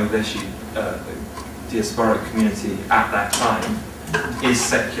Bangladeshi diasporic community at that time is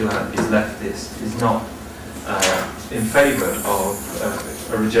secular, is leftist, is not in favour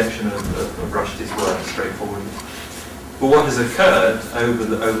of a rejection of Rushdie's work straightforwardly. But what has occurred over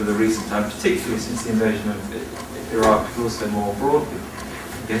the recent time, particularly since the invasion of Iraq, but also more broadly,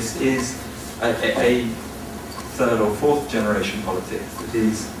 I guess, is a third or fourth generation politics that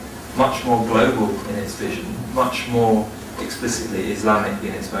is much more global in its vision, much more explicitly Islamic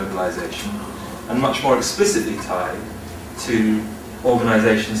in its mobilization, and much more explicitly tied to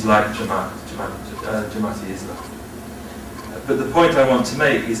organizations like YIISA. But the point I want to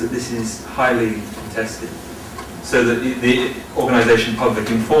make is that this is highly contested. So that the organisation Public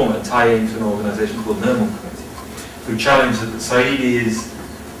Informer tie into an organisation called Nirmal Committee, who challenged that Saidi is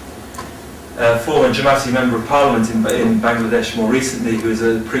a former Jamaati Member of Parliament in Bangladesh more recently, who is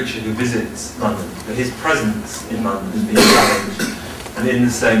a preacher who visits London. But his presence in London has been challenged. And in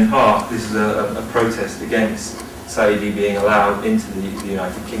the same part, this is a protest against Saidi being allowed into the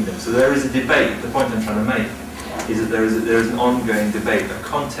United Kingdom. So there is a debate. The point I'm trying to make is that there is an ongoing debate, a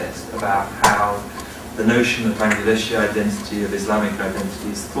contest about how the notion of Bangladeshi identity, of Islamic identity,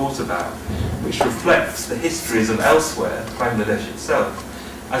 is thought about, which reflects the histories of elsewhere, Bangladesh itself,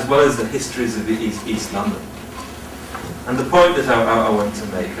 as well as the histories of East London. And the point that I want to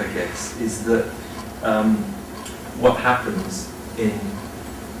make, I guess, is that what happens in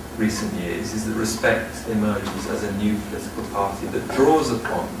recent years is that Respect emerges as a new political party that draws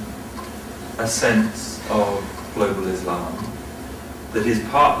upon a sense of global Islam that is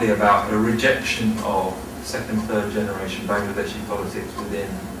partly about a rejection of second, third generation Bangladeshi politics within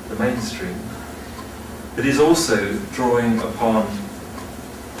the mainstream, but is also drawing upon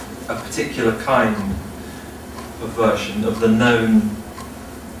a particular kind of version of the known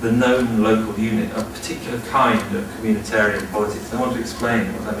local unit, a particular kind of communitarian politics. I want to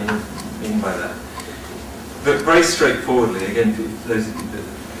explain what I mean by that. But very straightforwardly, again, for those of you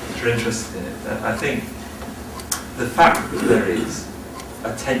that are interested in it, I think the fact that there is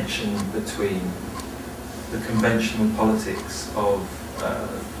a tension between the conventional politics of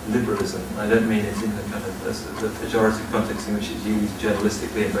liberalism, I don't mean it in the kind of the pejorative context in which it's used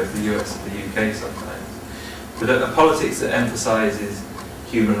journalistically in both the US and the UK sometimes, but a politics that emphasises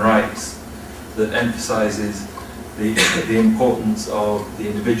human rights, that emphasises the importance of the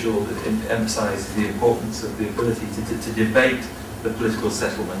individual, that emphasises the importance of the ability to debate the political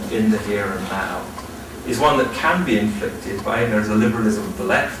settlement in the here and now, is one that can be inflicted by, there's a liberalism of the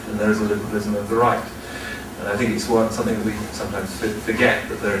left and there is a liberalism of the right. And I think it's something that we sometimes forget,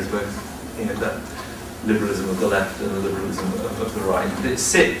 that there is both, that liberalism of the left and the liberalism of the right. But it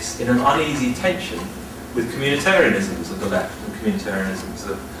sits in an uneasy tension with communitarianisms of the left and communitarianisms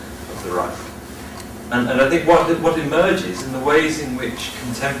of the right. And I think what emerges in the ways in which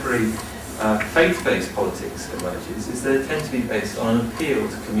contemporary faith-based politics emerges is that they tend to be based on an appeal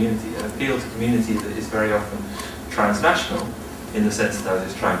to community that is very often transnational in the sense that I was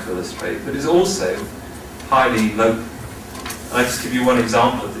just trying to illustrate, but is also highly local. And I just give you one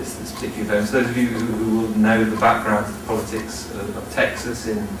example of this particular event. So those of you who will know the background of the politics of Texas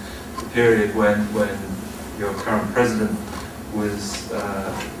in the period when your current president was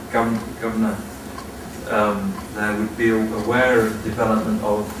governor, they would be aware of the development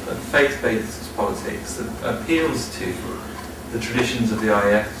of faith-based politics that appeals to the traditions of the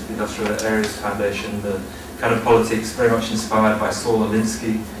IF, the Industrial Areas Foundation, the kind of politics very much inspired by Saul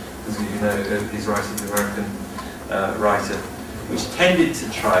Alinsky, as you know, he's writing the American writer, which tended to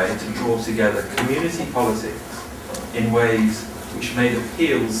try to draw together community politics in ways which made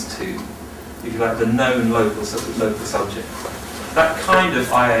appeals to, if you like, the known local subject. That kind of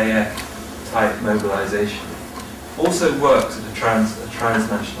IAF type mobilization also works at a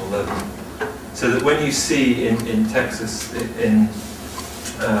transnational level. So that when you see in Texas in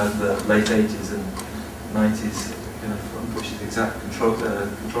the late 80s and 90s, which is exact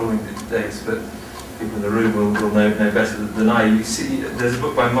controlling the dates, but people in the room will know better than I. You see, there's a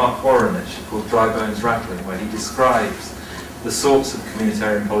book by Mark Warren actually called Dry Bones Rattling, where he describes the sorts of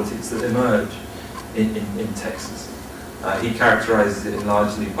communitarian politics that emerge in Texas. He characterizes it in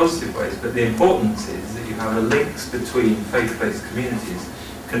largely positive ways, but the importance is that you have a links between faith-based communities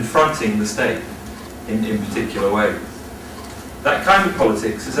confronting the state in particular ways. That kind of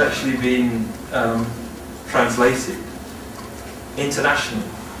politics has actually been translated internationally,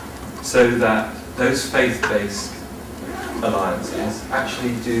 so that those faith-based alliances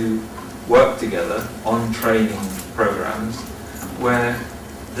actually do work together on training programs where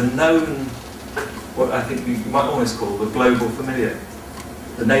the known, what I think we might almost call the global familiar,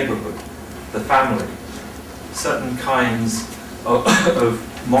 the neighborhood, the family, certain kinds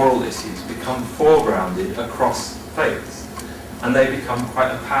of moral issues become foregrounded across faiths, and they become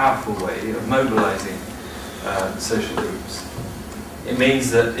quite a powerful way of mobilizing social groups. It means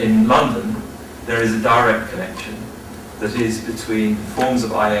that in London there is a direct connection that is between forms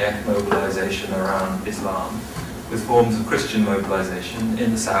of IAF mobilization around Islam with forms of Christian mobilization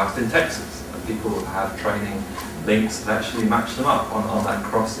in the south in Texas. And people have training links that actually match them up on that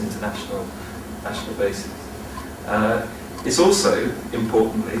cross-international national basis. It's also,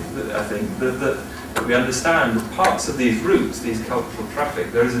 importantly, that I think, that we understand that parts of these routes, these cultural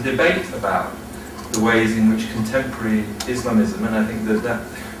traffic, there is a debate about the ways in which contemporary Islamism, and I think that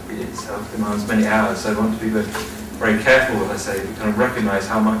itself demands many hours, so I want to be very careful what I say, to kind of recognise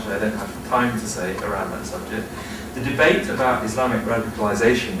how much I don't have time to say around that subject. The debate about Islamic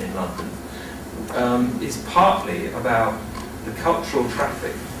radicalisation in London is partly about the cultural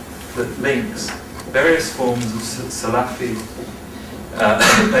traffic that links various forms of Salafi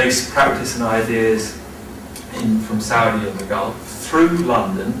based practice and ideas from Saudi and the Gulf through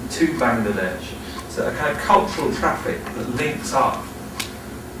London to Bangladesh. So a kind of cultural traffic that links up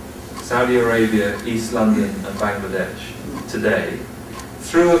Saudi Arabia, East London and Bangladesh today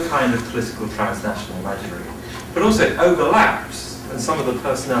through a kind of political transnational imaginary. But also it overlaps, and some of the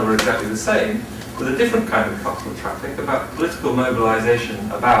personnel are exactly the same, with a different kind of cultural traffic about political mobilization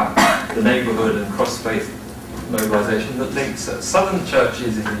about the neighborhood and cross-faith mobilization that links southern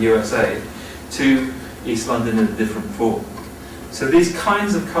churches in the USA to East London in a different form. So these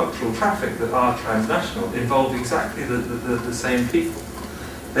kinds of cultural traffic that are transnational involve exactly the same people.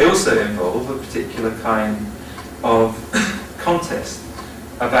 They also involve a particular kind of contest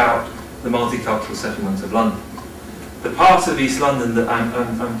about the multicultural settlement of London. The part of East London that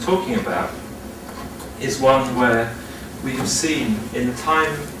I'm talking about is one where we have seen, in the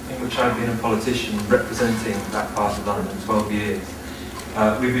time in which I've been a politician representing that part of London, 12 years,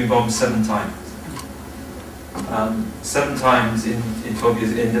 we've been bombed 7 times. 7 times in 12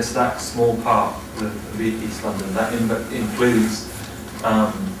 years in just that small part of East London. That includes,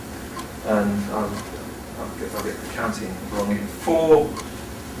 and I'll get the counting wrong, 4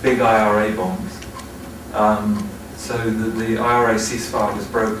 big IRA bombs. So the IRA ceasefire was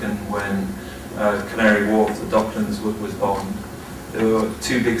broken when Canary Wharf, the Docklands, was bombed. There were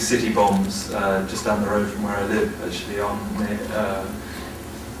 2 big city bombs just down the road from where I live, actually,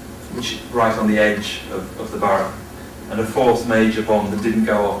 right on the edge of the borough. And a 4th major bomb that didn't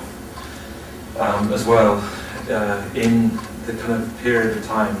go off as well in the kind of period of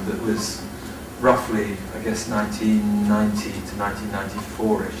time that was roughly, I guess, 1990 to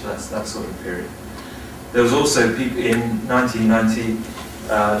 1994-ish, that sort of period. There was also people in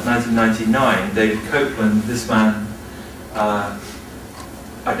 1999, David Copeland, this man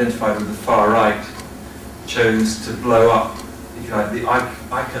identified with the far right, chose to blow up the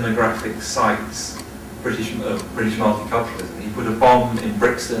iconographic sites of British multiculturalism. He put a bomb in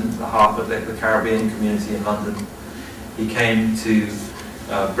Brixton, the heart of the Caribbean community in London. He came to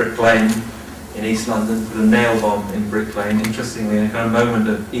Brick Lane in East London, put a nail bomb in Brick Lane. Interestingly, in a kind of moment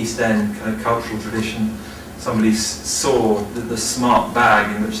of East End kind of cultural tradition, somebody saw the smart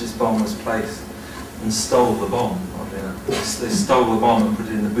bag in which this bomb was placed and stole the bomb. They stole the bomb and put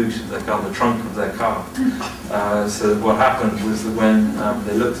it in the boot of their car, the trunk of their car. So what happened was that when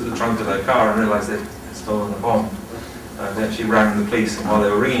they looked at the trunk of their car and realised they'd stolen the bomb, they actually rang the police, and while they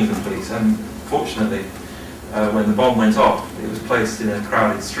were ringing the police, and fortunately, when the bomb went off, it was placed in a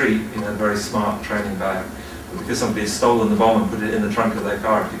crowded street in a very smart training bag. But because somebody had stolen the bomb and put it in the trunk of their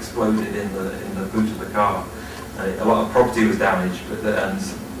car, it exploded in the boot of the car. A lot of property was damaged, and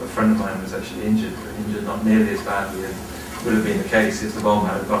a friend of mine was actually injured not nearly as badly as would have been the case if the bomb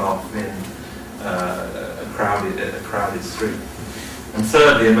had gone off in a crowded street. And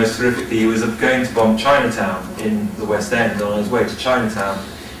thirdly, and most horrifically, he was going to bomb Chinatown in the West End. On his way to Chinatown,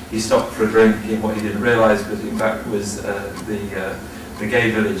 he stopped for a drink in what he didn't realise, but in fact was the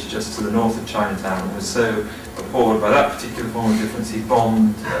gay village just to the north of Chinatown, and was so appalled by that particular form of difference, he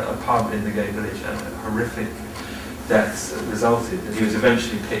bombed a pub in the gay village, and horrific deaths resulted, and he was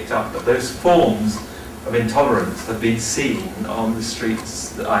eventually picked up. But those forms of intolerance have been seen on the streets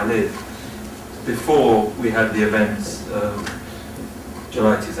that I live before we had the events of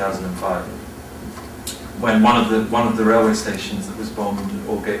July 2005, when one of the railway stations that was bombed,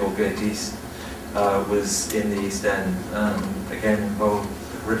 Aldgate East, was in the East End, again involved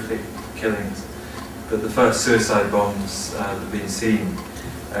horrific killings. But the first suicide bombs that have been seen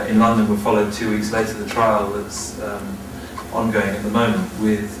in London were followed 2 weeks later. The trial that's ongoing at the moment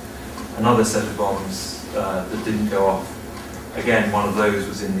with another set of bombs that didn't go off. Again, one of those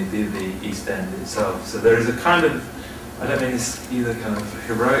was in the East End itself. So there is a kind of, I don't mean this either kind of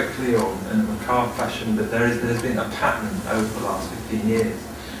heroically or in a macabre fashion, but there's been a pattern over the last 15 years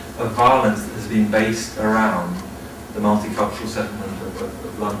of violence that has been based around the multicultural settlement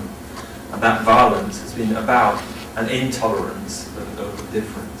of London. And that violence has been about an intolerance of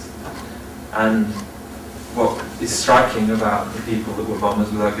difference. And what is striking about the people that were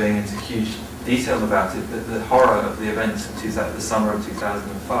bombers, without going into huge detail about it, but the horror of the events of the summer of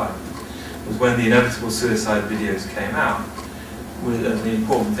 2005 was when the inevitable suicide videos came out. The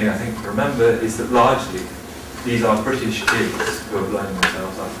important thing I think to remember is that largely these are British kids who are blowing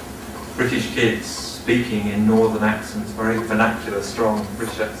themselves up. British kids speaking in northern accents, very vernacular, strong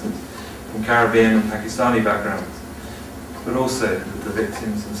British accents, from Caribbean and Pakistani backgrounds, but also the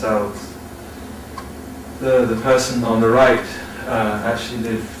victims themselves. The person on the right actually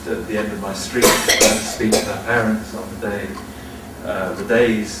lived at the end of my street to speak to her parents on the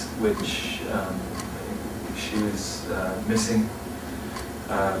days which she was missing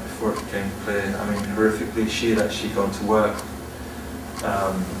before it became clear. I mean, horrifically, she had actually gone to work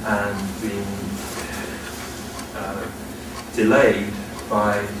and been delayed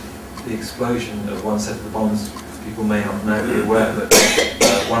by the explosion of one set of the bombs. People may not know, be aware that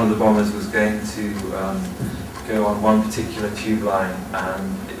one of the bombers was going to go on one particular tube line,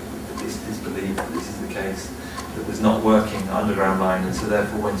 and it is believed that this is the case, that was not working, the underground line, and so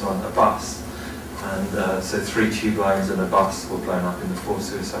therefore went on a bus. And so 3 tube lines and a bus were blown up in the 4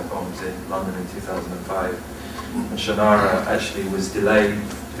 suicide bombs in London in 2005. And Shonara actually was delayed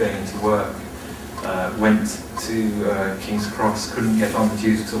going into work, went to King's Cross, couldn't get on the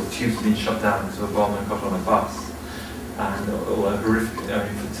tubes because all the tubes had been shut down because of a bomb, and got on a bus. And horrific, I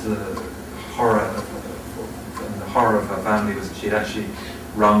mean, to the horror of her family was that she'd actually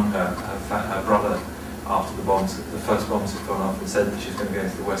rung her brother after the first bombs had gone off, and said that she was going to go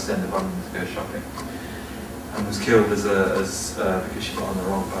into the West End of London to go shopping, and was killed because she got on the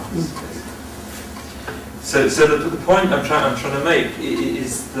wrong bus. So the point I'm trying to make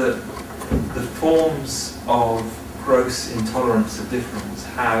is that the forms of gross intolerance of difference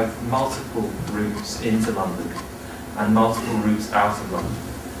have multiple routes into London and multiple routes out of London.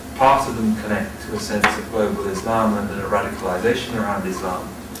 Part of them connect to a sense of global Islam and a radicalisation around Islam,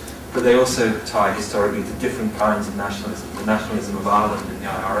 but they also tie historically to different kinds of nationalism. The nationalism of Ireland in the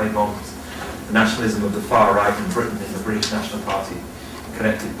IRA bombs, the nationalism of the far right in Britain in the British National Party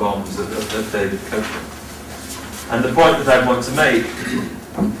connected bombs of David Copeland. And the point that I want to make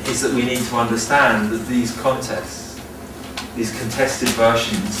is that we need to understand that these contests, these contested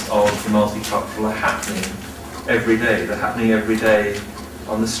versions of the multicultural are happening every day. They're happening every day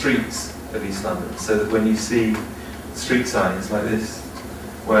on the streets of East London. So that when you see street signs like this,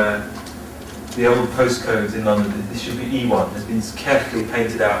 where the old postcodes in London, this should be E1, has been carefully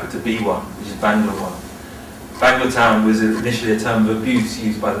painted out to B1, which is Bangor 1. Bangor Town was initially a term of abuse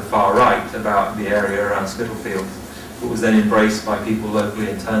used by the far right about the area around Spitalfields, but was then embraced by people locally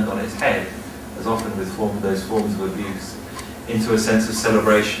and turned on its head, as often with those forms of abuse, into a sense of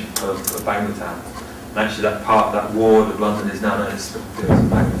celebration of Bangor Town. And actually that ward of London is now known as Spitalfields and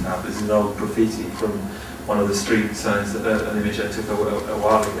Bangor Town. This is an old graffiti from one of the street signs, an image I took a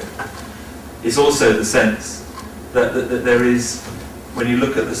while ago. It's also the sense that there is, when you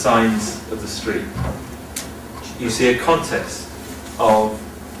look at the signs of the street, you see a contest of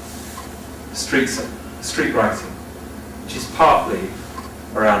street writing, which is partly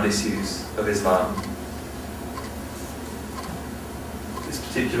around issues of Islam. This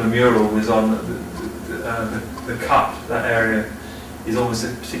particular mural was on the cut. That area is almost a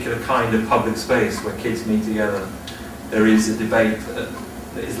particular kind of public space where kids meet together. There is a debate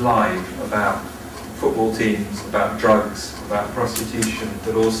that is live about football teams, about drugs, about prostitution,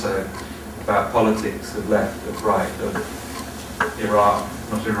 but also about politics of left, of right, of Iraq,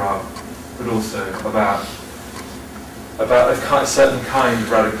 not Iraq, but also about a certain kind of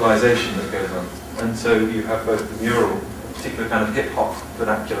radicalisation that goes on. And so you have both the mural, a particular kind of hip-hop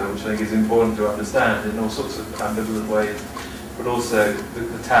vernacular, which I think is important to understand in all sorts of ambivalent ways, but also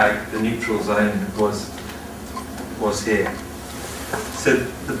the tag, the neutral zone was here. So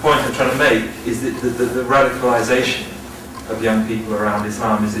the point I'm trying to make is that the radicalisation of young people around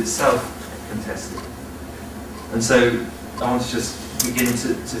Islam is itself contested. And so I want to just begin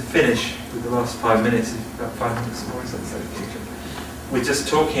to finish with the last 5 minutes, about 5 minutes more, is that okay? We're just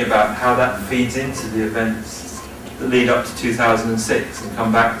talking about how that feeds into the events that lead up to 2006 and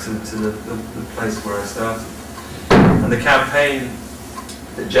come back to the place where I started. And the campaign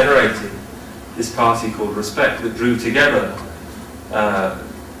that generated this party called Respect, that drew together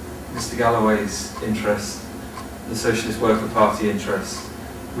Mr. Galloway's interest, the Socialist Worker Party interest,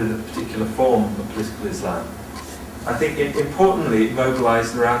 with a particular form of political Islam. I think importantly it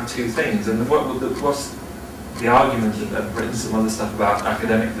mobilised around two things, and what was the argument that I've written some other stuff about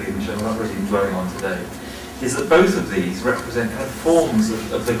academically, which I'm not really dwelling on today, is that both of these represent kind of forms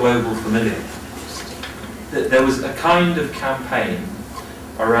of the global familiar. There was a kind of campaign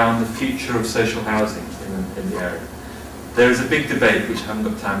around the future of social housing in the area. There is a big debate, which I haven't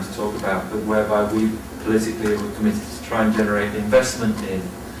got time to talk about, but whereby we politically were committed to try and generate investment in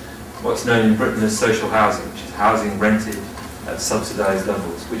what's known in Britain as social housing, which is housing rented at subsidised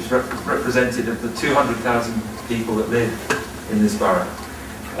levels, which represented of the 200,000 people that live in this borough.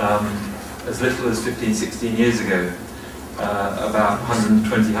 As little as 15, 16 years ago, about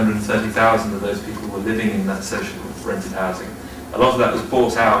 120, 130,000 of those people were living in that social rented housing. A lot of that was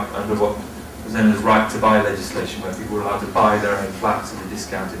bought out under what was known as right-to-buy legislation, where people were allowed to buy their own flats at a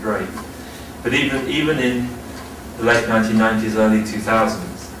discounted rate. But even in the late 1990s, early 2000s,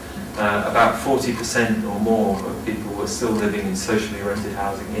 about 40% or more of people were still living in socially rented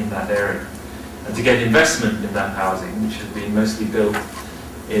housing in that area. And to get investment in that housing, which had been mostly built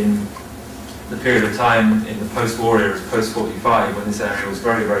in the period of time in the post-war era, post-45, when this area was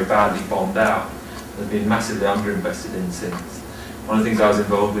very, very badly bombed out, and had been massively underinvested in since. One of the things I was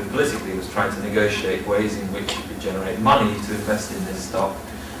involved with politically was trying to negotiate ways in which you could generate money to invest in this stock.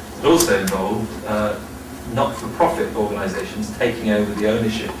 It also involved not-for-profit organisations taking over the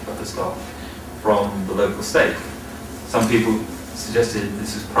ownership of the stock from the local state. Some people suggested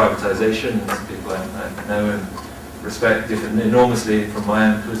this was privatisation, and some people I know and respect different enormously from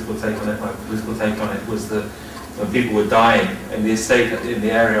my own political take on it. My political take on it was that when people were dying in the estate, in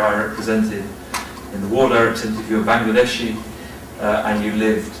the area I represented, in the ward I represented, if you were Bangladeshi and you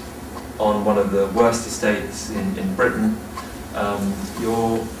lived on one of the worst estates in Britain,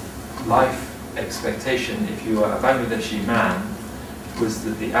 your life expectation, if you were a Bangladeshi man, was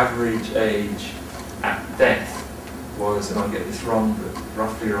that the average age at death was, and I'll get this wrong, but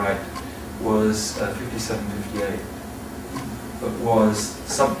roughly right, was 57-58, but was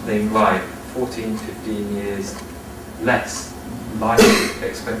something like 14, 15 years less life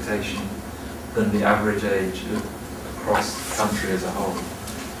expectation than the average age across the country as a whole.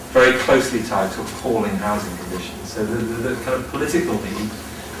 Very closely tied to appalling housing conditions. So the kind of political need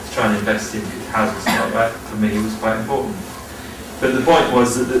to try and invest in housing stock, that for me was quite important. But the point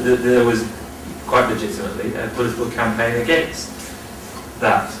was that there was quite legitimately a political campaign against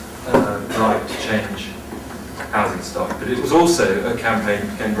that drive to change housing stock. But it was also a campaign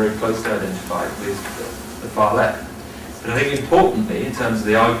that became very closely identified with the far left. But I think importantly, in terms of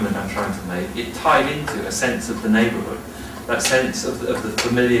the argument I'm trying to make, it tied into a sense of the neighbourhood, that sense of the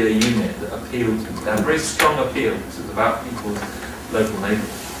familiar unit that appealed to them, a very strong appeal to about people's local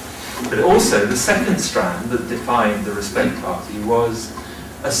neighbourhood. But also the second strand that defined the Respect Party was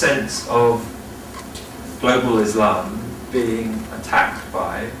a sense of global Islam being attacked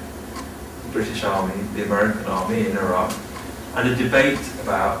by the British Army, the American Army in Iraq, and a debate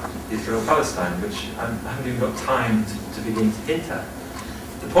about Israel-Palestine, which I haven't even got time to begin to hint at.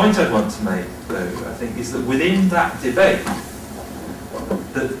 The point I'd want to make, though, I think, is that within that debate,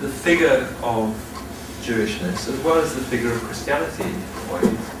 the figure of Jewishness, as well as the figure of Christianity in different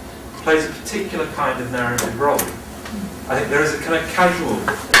ways, plays a particular kind of narrative role. I think there is a kind of casual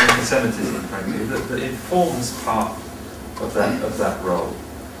anti-Semitism, frankly, that informs part of that role.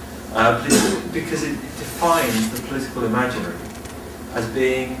 Because it defines the political imaginary as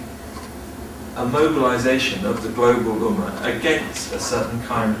being a mobilization of the global Ummah against a certain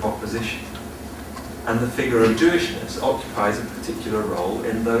kind of opposition. And the figure of Jewishness occupies a particular role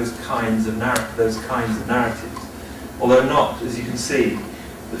in those kinds of narratives. Although not, as you can see,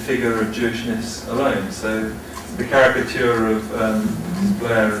 the figure of Jewishness alone. So the caricature of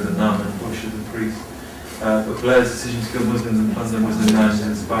Blair as a nun and Bush as a priest, but Blair's decision to kill Muslims and plunder Muslim lands is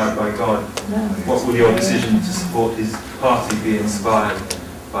inspired by God. What will your decision to support his party be inspired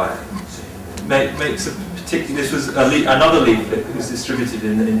by? Makes a particular. This was another leaflet that was distributed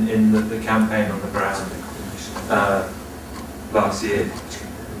in the campaign on the ground last year.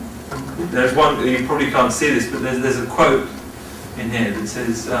 There's one, you probably can't see this, but there's a quote in here that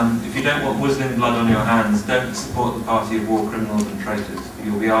says, if you don't want Muslim blood on your hands, don't support the party of war criminals and traitors.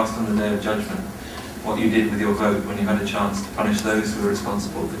 You'll be asked on the day of judgment what you did with your vote when you had a chance to punish those who were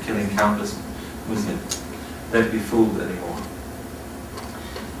responsible for killing countless Muslims. Don't be fooled anymore.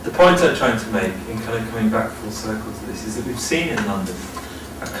 The point I'm trying to make, in kind of coming back full circle to this, is that we've seen in London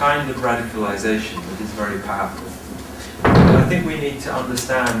a kind of radicalisation that is very powerful. And I think we need to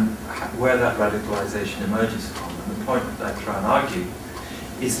understand where that radicalisation emerges from. And the point that I try and argue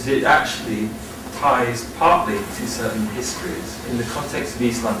is that it actually ties partly to certain histories, in the context of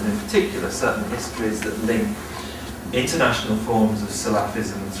East London in particular, certain histories that link international forms of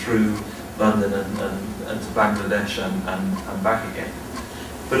Salafism through London and to Bangladesh and back again.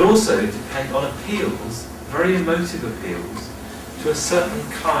 But also depend on appeals, very emotive appeals, to a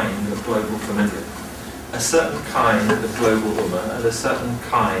certain kind of global familiar, a certain kind of global Ummah, and a certain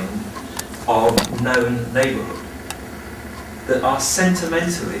kind of known neighbourhood that are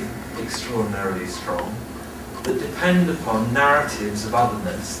sentimentally extraordinarily strong, that depend upon narratives of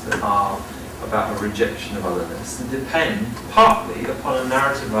otherness that are about a rejection of otherness, that depend partly upon a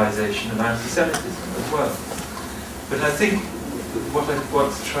narrativization of anti-Semitism as well. But I think what I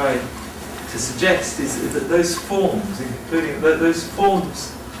want to try to suggest is that those forms, including those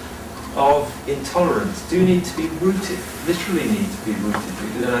forms of intolerance, do need to be rooted, literally need to be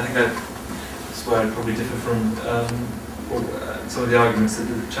rooted. And I think that's where I probably differ from some of the arguments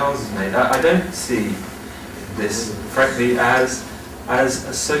that Charles has made. I don't see this, frankly, as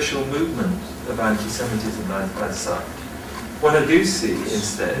a social movement of anti-Semitism as such. What I do see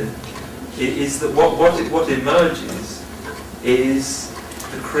instead is that what emerges is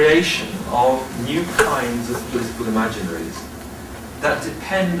the creation of new kinds of political imaginaries that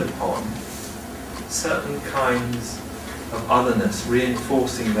depend upon certain kinds of otherness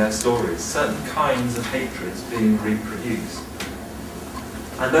reinforcing their stories, certain kinds of hatreds being reproduced.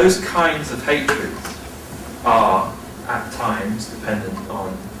 And those kinds of hatreds are, at times, dependent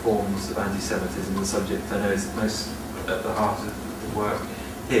on forms of anti-Semitism, the subject I know is most at the heart of the work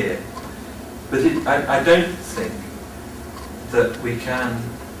here. But I don't think that we can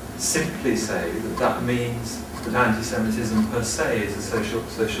simply say that means that anti-Semitism per se is a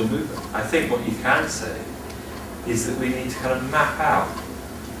social movement. I think what you can say is that we need to kind of map out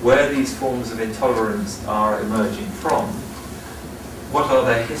where these forms of intolerance are emerging from, what are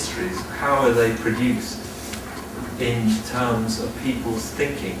their histories, how are they produced in terms of people's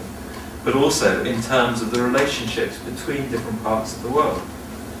thinking, but also in terms of the relationships between different parts of the world.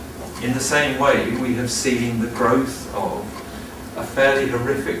 In the same way, we have seen the growth of a fairly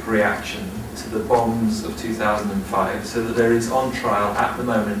horrific reaction to the bombs of 2005, so that there is on trial at the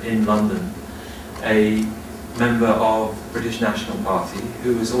moment in London a member of the British National Party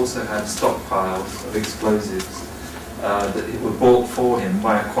who has also had stockpiles of explosives that were bought for him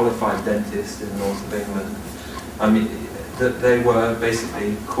by a qualified dentist in the north of England. I mean, that they were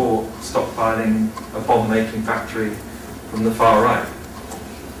basically caught stockpiling a bomb-making factory from the far right.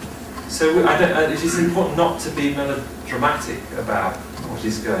 So it is important not to be melodramatic about what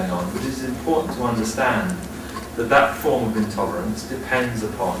is going on, but it is important to understand that that form of intolerance depends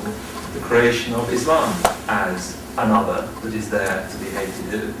upon the creation of Islam as another that is there to be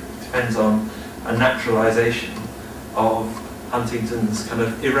hated. It depends on a naturalization of Huntington's kind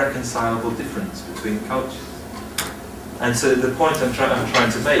of irreconcilable difference between cultures. And so the point I'm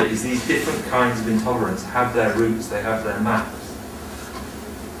trying to make is these different kinds of intolerance have their roots, they have their maps.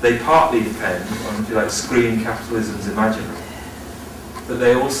 They partly depend on, if you like, screen capitalism's imaginary, but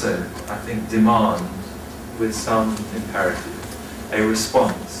they also, I think, demand, with some imperative, a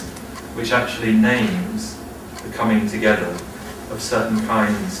response which actually names the coming together of certain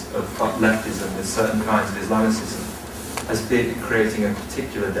kinds of leftism with certain kinds of Islamicism as creating a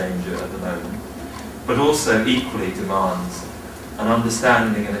particular danger at the moment, but also equally demands an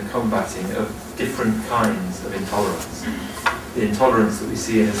understanding and a combating of different kinds of intolerance. The intolerance that we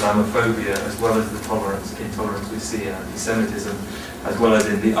see in Islamophobia, as well as the intolerance we see in Antisemitism, as well as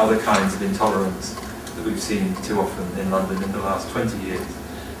in the other kinds of intolerance that we've seen too often in London in the last 20 years,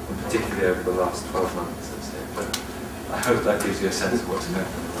 and particularly over the last 12 months, I'd say. But I hope that gives you a sense of what's going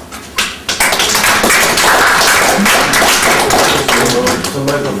on. So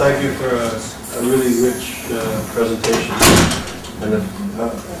Michael, thank you for a really rich presentation. And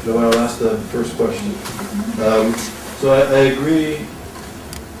I'll ask the first question. So I agree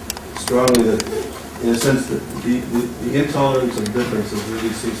strongly that, in a sense, that the intolerance of differences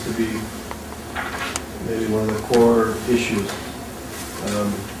really seems to be maybe one of the core issues,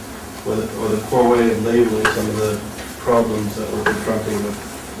 or the core way of labeling some of the problems that we're confronting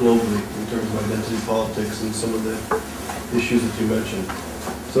globally in terms of identity politics and some of the issues that you mentioned.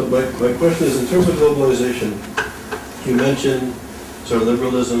 So my question is, in terms of globalization, you mentioned sort of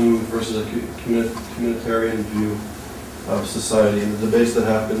liberalism versus a communitarian view of society and the debates that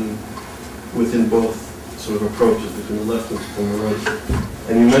happen within both sort of approaches, between the left and the right.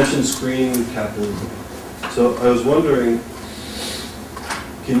 And you mentioned screen capitalism. So I was wondering,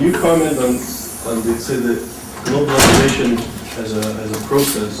 can you comment on say, the globalization as a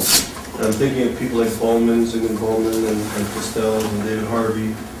process? And I'm thinking of people like Zygmunt Bauman and Castells and David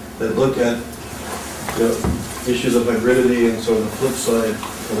Harvey that look at issues of hybridity and sort of the flip side,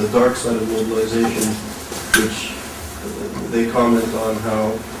 or the dark side of globalization, which they comment on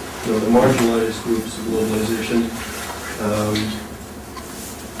how the marginalized groups of globalization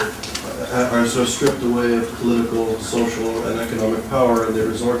are sort of stripped away of political, social, and economic power, and they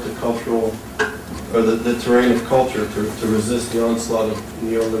resort to cultural, or the terrain of culture to resist the onslaught of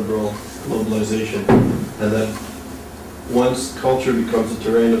neoliberal globalization. And that once culture becomes a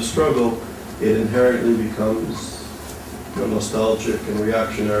terrain of struggle, it inherently becomes nostalgic and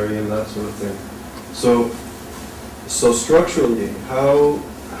reactionary and that sort of thing. So structurally, how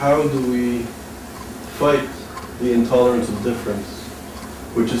do we fight the intolerance of difference,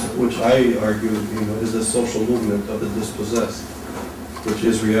 which I argue is the social movement of the dispossessed, which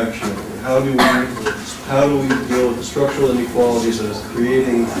is reactionary? How do we deal with the structural inequalities that is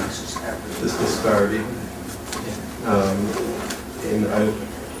creating this disparity?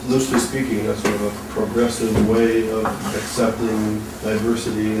 Loosely speaking, that's sort of a progressive way of accepting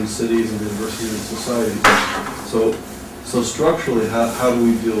diversity in cities and diversity in society. So structurally, how do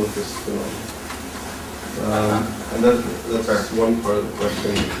we deal with this phenomenon? And that's one part of the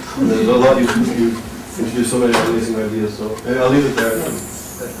question. And there's a lot, you introduced so many amazing ideas, so I'll leave it there and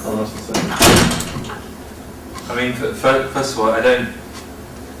I'll ask the second. I mean, first of all,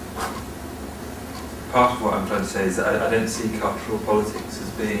 part of what I'm trying to say is that I don't see cultural politics as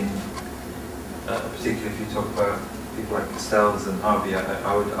being, particularly if you talk about people like Castells and Harvey,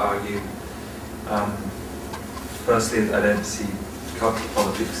 I would argue, firstly, I don't see cultural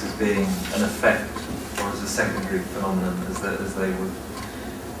politics as being an effect or as a secondary phenomenon as they would.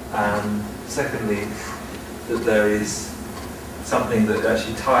 Secondly, that there is something that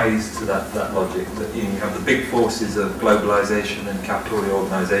actually ties to that logic, that you have the big forces of globalization and capital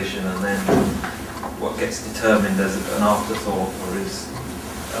reorganization, and then what gets determined as an afterthought or is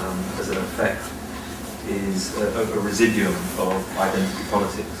as an effect is a residuum of identity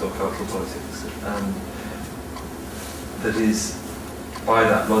politics or cultural politics that is by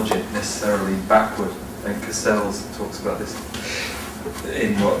that logic, necessarily backward. And Castells talks about this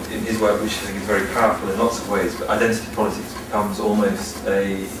in his work, which I think is very powerful in lots of ways. But identity politics becomes almost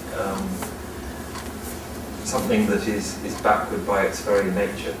a something that is backward by its very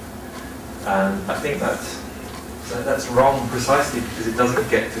nature. And I think that's wrong precisely because it doesn't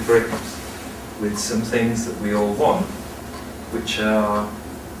get to grips with some things that we all want, which are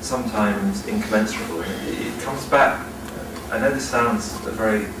sometimes incommensurable. It comes back. I know this sounds a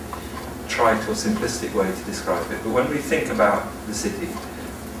very trite or simplistic way to describe it, but when we think about the city,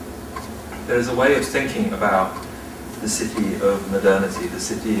 there is a way of thinking about the city of modernity, the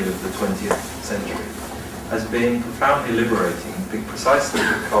city of the 20th century, as being profoundly liberating, precisely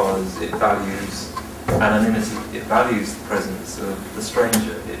because it values anonymity, it values the presence of the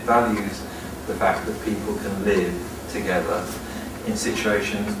stranger, it values the fact that people can live together in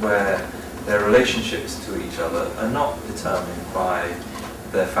situations where their relationships to each other are not determined by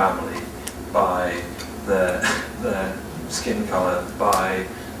their family, by their skin colour, by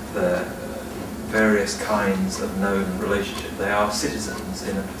the various kinds of known relationship. They are citizens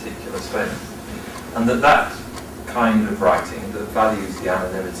in a particular space. And that kind of writing that values the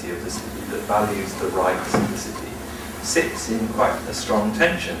anonymity of the city, that values the rights of the city, sits in quite a strong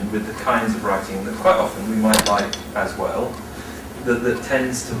tension with the kinds of writing that quite often we might like as well, that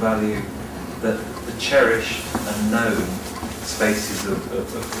tends to value the cherished and known spaces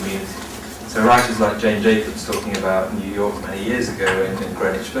of community. So writers like Jane Jacobs, talking about New York many years ago in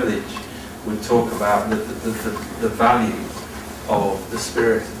Greenwich Village, would talk about the value of the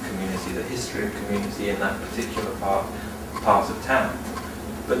spirit of community, the history of community in that particular part of town.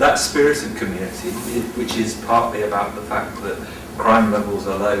 But that spirit of community, which is partly about the fact that crime levels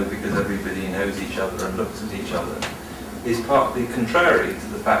are low because everybody knows each other and looks at each other, is partly contrary to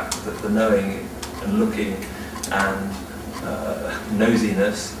the fact that the knowing and looking and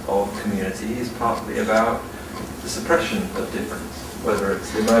nosiness of community is partly about the suppression of difference, whether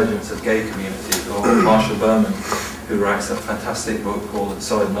it's the emergence of gay communities or Marshall Berman, who writes a fantastic book called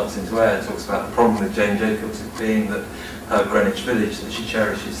Solid Nuts into Air, talks about the problem with Jane Jacobs being that her Greenwich Village that she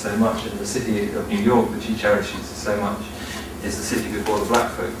cherishes so much, and the city of New York that she cherishes so much, is the city before the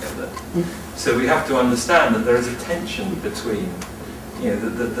black folk get there. So we have to understand that there is a tension between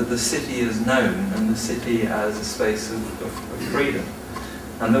the city as known and the city as a space of freedom.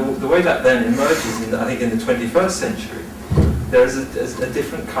 And the way that then emerges, I think in the 21st century, there is a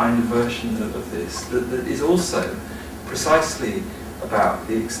different kind of version of this that is also precisely about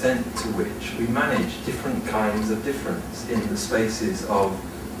the extent to which we manage different kinds of difference in the spaces of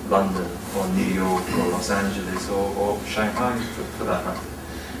London or New York or Los Angeles or Shanghai for that matter,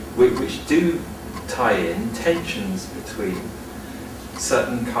 which do tie in tensions between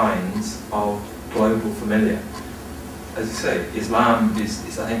certain kinds of global familiar. As you say, Islam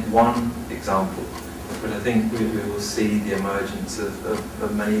is I think one example, but I think we will see the emergence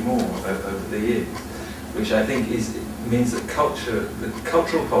of many more over the years, which I think means that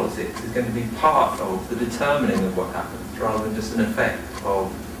cultural politics is going to be part of the determining of what happens, rather than just an effect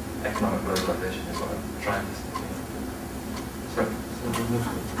of economic globalization, is what I'm trying to say. Sorry.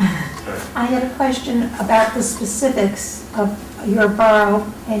 I had a question about the specifics of your borough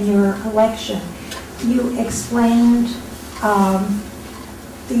and your election. You explained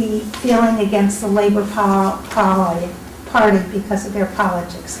the feeling against the Labour Party because of their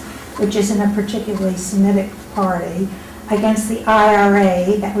politics, which isn't a particularly Semitic party, against the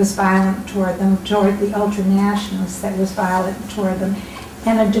IRA that was violent toward them, toward the ultranationalists that was violent toward them,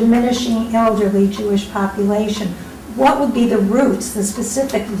 and a diminishing elderly Jewish population. What would be the roots, the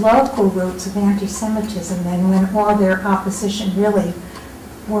specific local roots of anti-Semitism then, when all their opposition really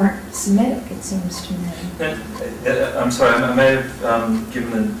weren't Semitic, it seems to me? I'm sorry, I may have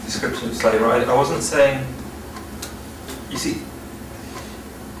given a description of slavery. I wasn't saying, you see,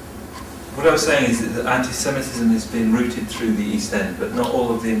 what I was saying is that anti-Semitism has been rooted through the East End, but not all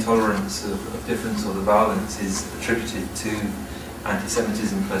of the intolerance of difference or the violence is attributed to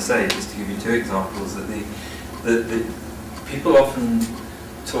anti-Semitism per se. Just to give you two examples, that the people often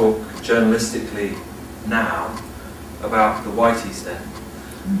talk journalistically now about the White East End,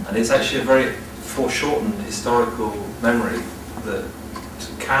 and it's actually a very foreshortened historical memory that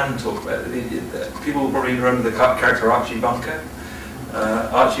can talk about it. People will probably remember the character Archie Bunker.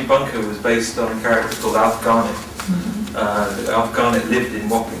 Archie Bunker was based on a character called Alf Garnett. Alf Garnett lived in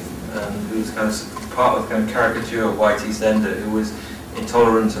Wapping, and he was kind of part of the kind of caricature of White East Ender who was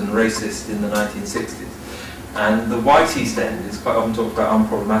intolerant and racist in the 1960s. And the White East End is quite often talked about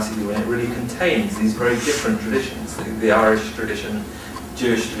unproblematically when it really contains these very different traditions, the Irish tradition,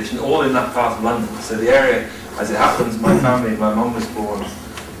 Jewish tradition, all in that part of London. So the area As it happens, my family, my mum was born,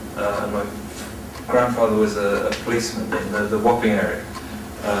 and my grandfather was a policeman in the Wapping area,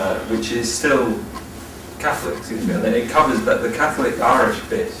 which is still Catholic, excuse me. And it covers that the Catholic Irish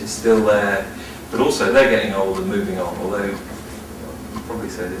bit is still there, but also they're getting old and moving on, although you probably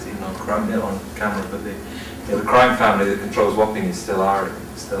say this even on camera, but the crime family that controls Wapping is still Irish.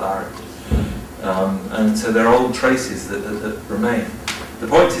 And so there are old traces that remain. The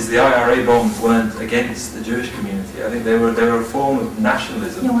point is the IRA bombs weren't against the Jewish community. I think they were a form of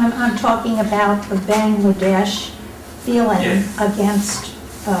nationalism. No, I'm talking about the Bangladesh feeling against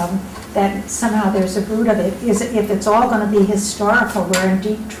that somehow there's a root of it. If it's all going to be historical, we're in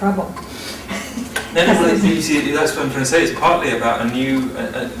deep trouble. No, you see, that's what I'm trying to say. It's partly about a new,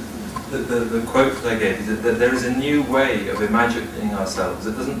 the quote that I gave is that there is a new way of imagining ourselves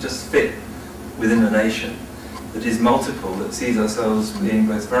that doesn't just fit within a nation, that is multiple, that sees ourselves being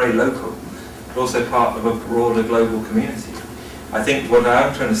both very local, but also part of a broader global community. I think what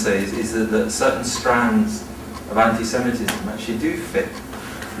I'm trying to say is that certain strands of anti-Semitism actually do fit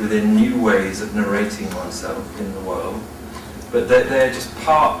within new ways of narrating oneself in the world, but they're just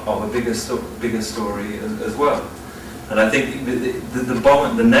part of a bigger story as well. And I think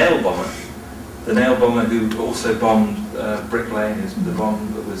the nail bomber who also bombed Brick Lane, is the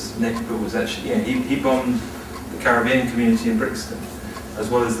bomb that was nicked, but was actually, he bombed the Caribbean community in Brixton, as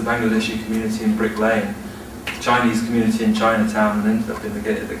well as the Bangladeshi community in Brick Lane, the Chinese community in Chinatown, and ended up in the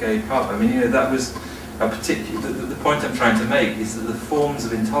gay pub. I mean, that was a particular. The point I'm trying to make is that the forms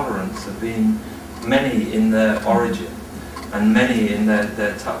of intolerance have been many in their origin and many in their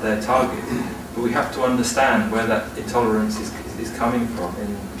target. But we have to understand where that intolerance is coming from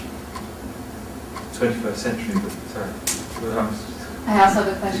in the 21st century. But sorry. I also have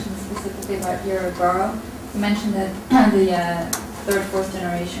a question specifically about your borough. You mentioned that the third, fourth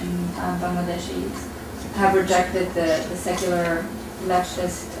generation Bangladeshis have rejected the secular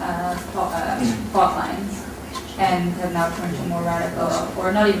leftist thought lines and have now turned to more radical,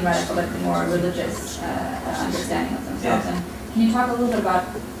 or not even radical, but more religious understanding of themselves. Yeah. And can you talk a little bit about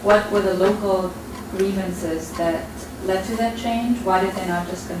what were the local grievances that led to that change? Why did they not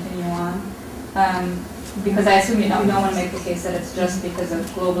just continue on? Because I assume you don't want to make the case that it's just because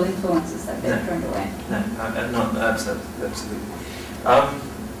of global influences that they've turned away. No, absolutely.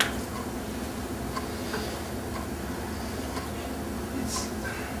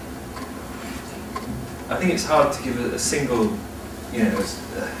 I think it's hard to give a single, a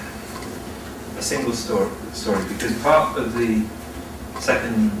single story because part of the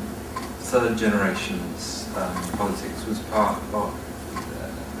second, third generations politics was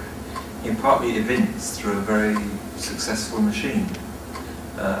partly evinced through a very successful machine,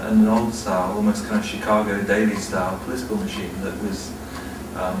 an old style, almost kind of Chicago Daily style political machine that was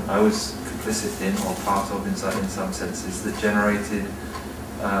I was complicit in or part of in some senses, that generated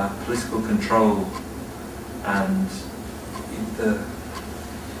political control. And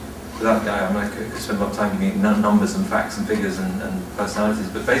without I could spend a lot of time giving numbers and facts and figures and personalities,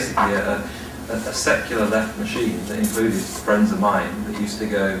 but basically a secular left machine that included friends of mine that used to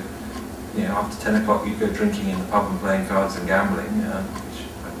go, after 10 o'clock you'd go drinking in the pub and playing cards and gambling, which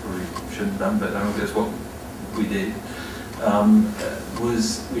I probably shouldn't have done, but that's what we did,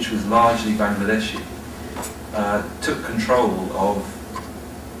 which was largely Bangladeshi, took control of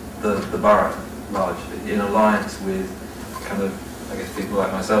the borough largely, in alliance with kind of, I guess, people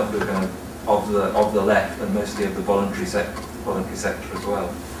like myself who are kind of the left and mostly of the voluntary sector as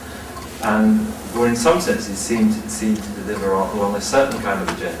well. And were in some senses seen to deliver along a certain kind of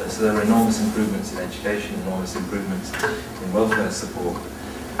agenda. So there were enormous improvements in education, enormous improvements in welfare support.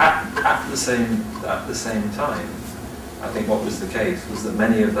 At the same time, I think what was the case was that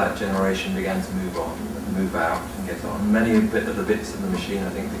many of that generation began to move on, and move out and get on. Many of the bits of the machine, I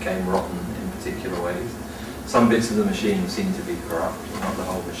think, became rotten in particular ways. Some bits of the machine seemed to be corrupt, not the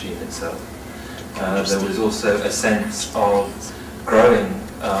whole machine itself. There was also a sense of growing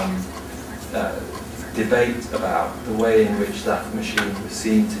debate about the way in which that machine was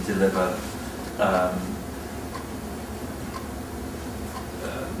seen to deliver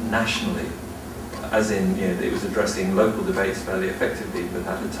nationally, as in, it was addressing local debates fairly effectively, but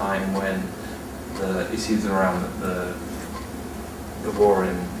at a time when the issues around the war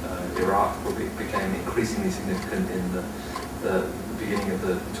in Iraq became increasingly significant in the beginning of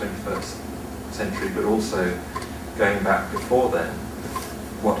the 21st century, but also going back before then.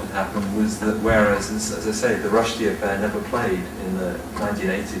 What had happened was that whereas, as I say, the Rushdie affair never played in the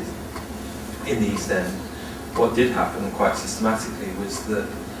 1980s in the East End, what did happen quite systematically was that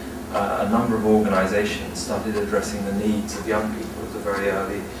a number of organisations started addressing the needs of young people at a very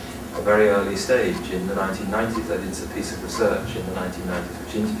early a very early stage in the 1990s. I did a piece of research in the 1990s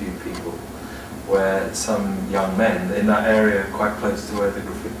which interviewed people where some young men in that area quite close to where the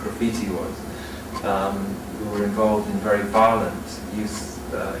graffiti was, who were involved in very violent youth,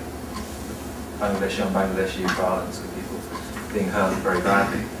 young Bangladeshi youth violence with people being hurt very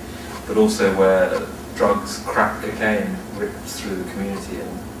badly, but also where drugs, crack cocaine, rips through the community at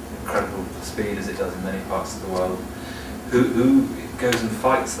incredible speed as it does in many parts of the world. Who goes and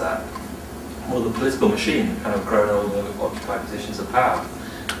fights that? Well, the political machine, kind of grown old and occupied positions of power.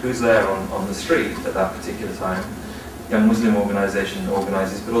 Who's there on the street at that particular time? Young Muslim organisation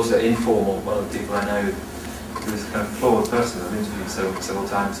organises, but also informal. One of the people I know who is a kind of flawed person I've interviewed several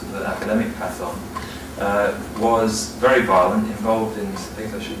times with an academic hat on, was very violent, involved in some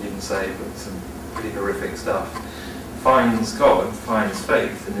things I shouldn't even say, but some pretty horrific stuff. Finds God, finds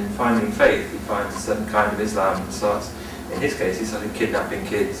faith, and in finding faith he finds a certain kind of Islam and starts, in his case, he started kidnapping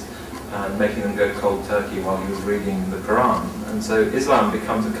kids and making them go cold turkey while he was reading the Quran. And so Islam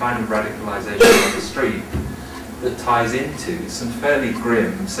becomes a kind of radicalisation on the street that ties into some fairly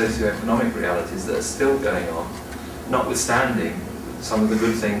grim socio-economic realities that are still going on, notwithstanding some of the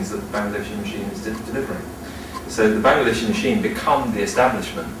good things that the Bangladeshi machine is delivering. So the Bangladeshi machine become the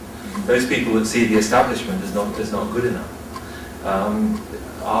establishment. Those people that see the establishment as not good enough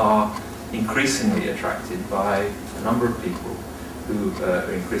are increasingly attracted by a number of people who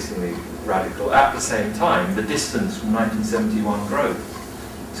are increasingly radical. At the same time, the distance from 1971 grows.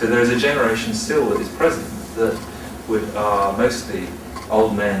 So there is a generation still that is present that are mostly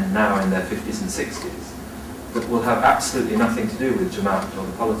old men now in their 50s and 60s that will have absolutely nothing to do with Jamaat or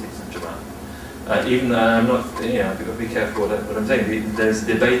the politics of Jamaat. Even though I'm not, I've got to be careful what I'm saying. There's a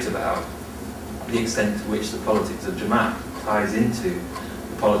debate about the extent to which the politics of Jamaat ties into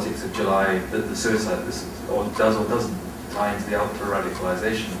the politics of July, the suicide, or does or doesn't tie into the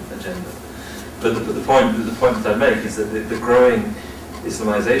ultra-radicalization agenda. But the point that I make is that the growing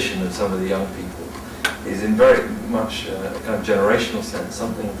Islamization of some of the young people is in very much a kind of generational sense,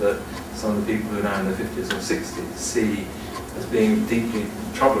 something that some of the people who are now in their 50s or 60s see as being deeply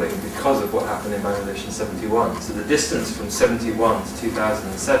troubling because of what happened in Bangladesh in 71. So the distance from 71 to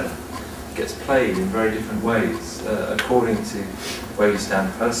 2007 gets played in very different ways according to where you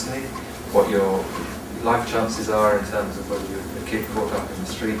stand personally, what your life chances are in terms of whether you're a kid caught up in the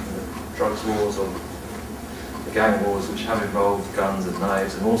street in the drugs wars or the gang wars, which have involved guns and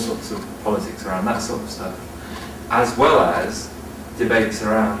knives and all sorts of politics around that sort of stuff, as well as debates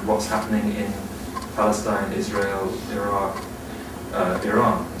around what's happening in Palestine, Israel, Iraq,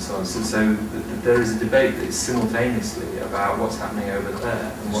 Iran, and so on. So there is a debate that is simultaneously about what's happening over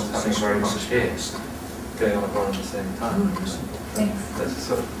there and what's happening very much here, going on at the same time. Thanks. That's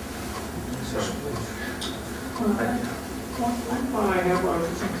sort of. Sorry. One thought I have about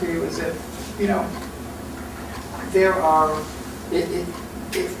listening to you is that, there are,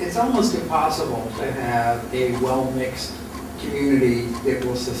 it's almost impossible to have a well-mixed community that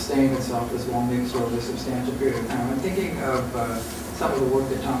will sustain itself as well-mixed over a substantial period of time. I'm thinking of some of the work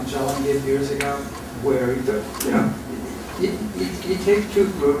that Tom Schelling did years ago, where you take two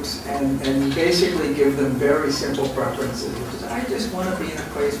groups and you basically give them very simple preferences, which is, I just want to be in a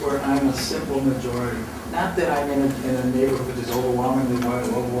place where I'm a simple majority. Not that I'm in a neighborhood that is overwhelmingly white,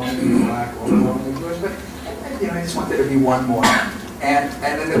 overwhelmingly black, overwhelmingly Jewish, but I just want there to be one more. And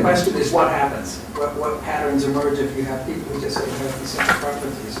then the question is, what happens? What patterns emerge if you have people who just sort of have these simple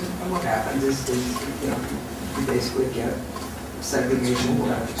preferences? And what happens is you basically get segregation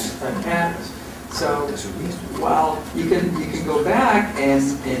type patterns. So while you can go back and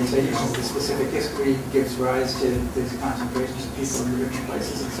say, the specific history gives rise to these concentrations of people in different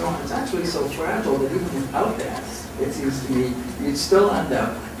places and so on, it's actually so fragile that even without that, it seems to me, you'd still end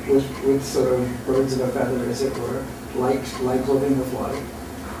up with sort of birds of a feather, as it were, like living with like.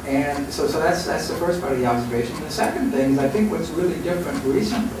 And so that's the first part of the observation. And the second thing is, I think what's really different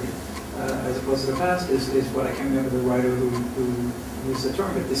recently, as opposed to the past, is what I can't remember the writer who used the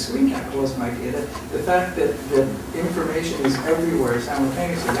term, but the screen capitalism idea, that the fact that information is everywhere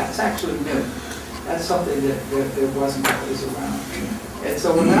simultaneously, that's actually new. That's something that wasn't always around. And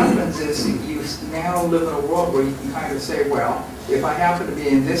so what happens is you now live in a world where you can kind of say, well, if I happen to be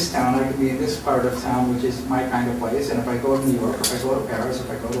in this town, I can be in this part of town, which is my kind of place. And if I go to New York, if I go to Paris, if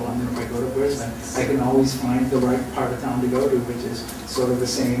I go to London, if I go to Brisbane, I can always find the right part of town to go to, which is sort of the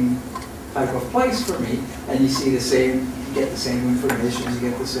same type of place for me. And you see the same, you get the same information, you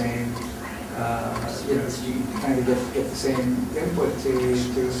get the same, you kind of get the same input to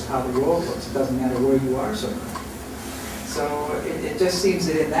how the world looks. It doesn't matter where you are So it just seems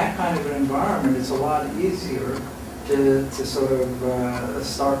that in that kind of an environment, it's a lot easier to to sort of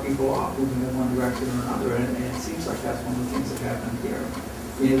start people off moving in one direction or another, and it seems like that's one of the things that happened here.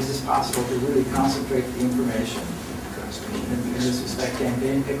 I mean, is this possible to really concentrate the information? In this respect,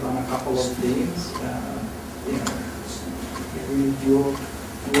 campaign, pick on a couple of themes, you know, really fuel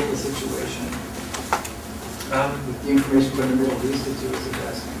the situation. With the information from the Middle East that you were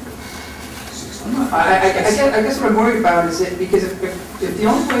suggesting. I guess what I'm worried about is that because if the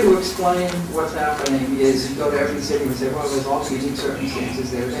only way to explain what's happening is you go to every city and say, well, there's all these unique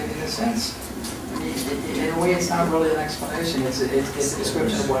circumstances there, then in a sense, in a way, it's not really an explanation. It's a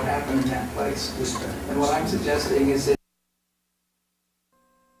description of what happened in that place. And what I'm suggesting is that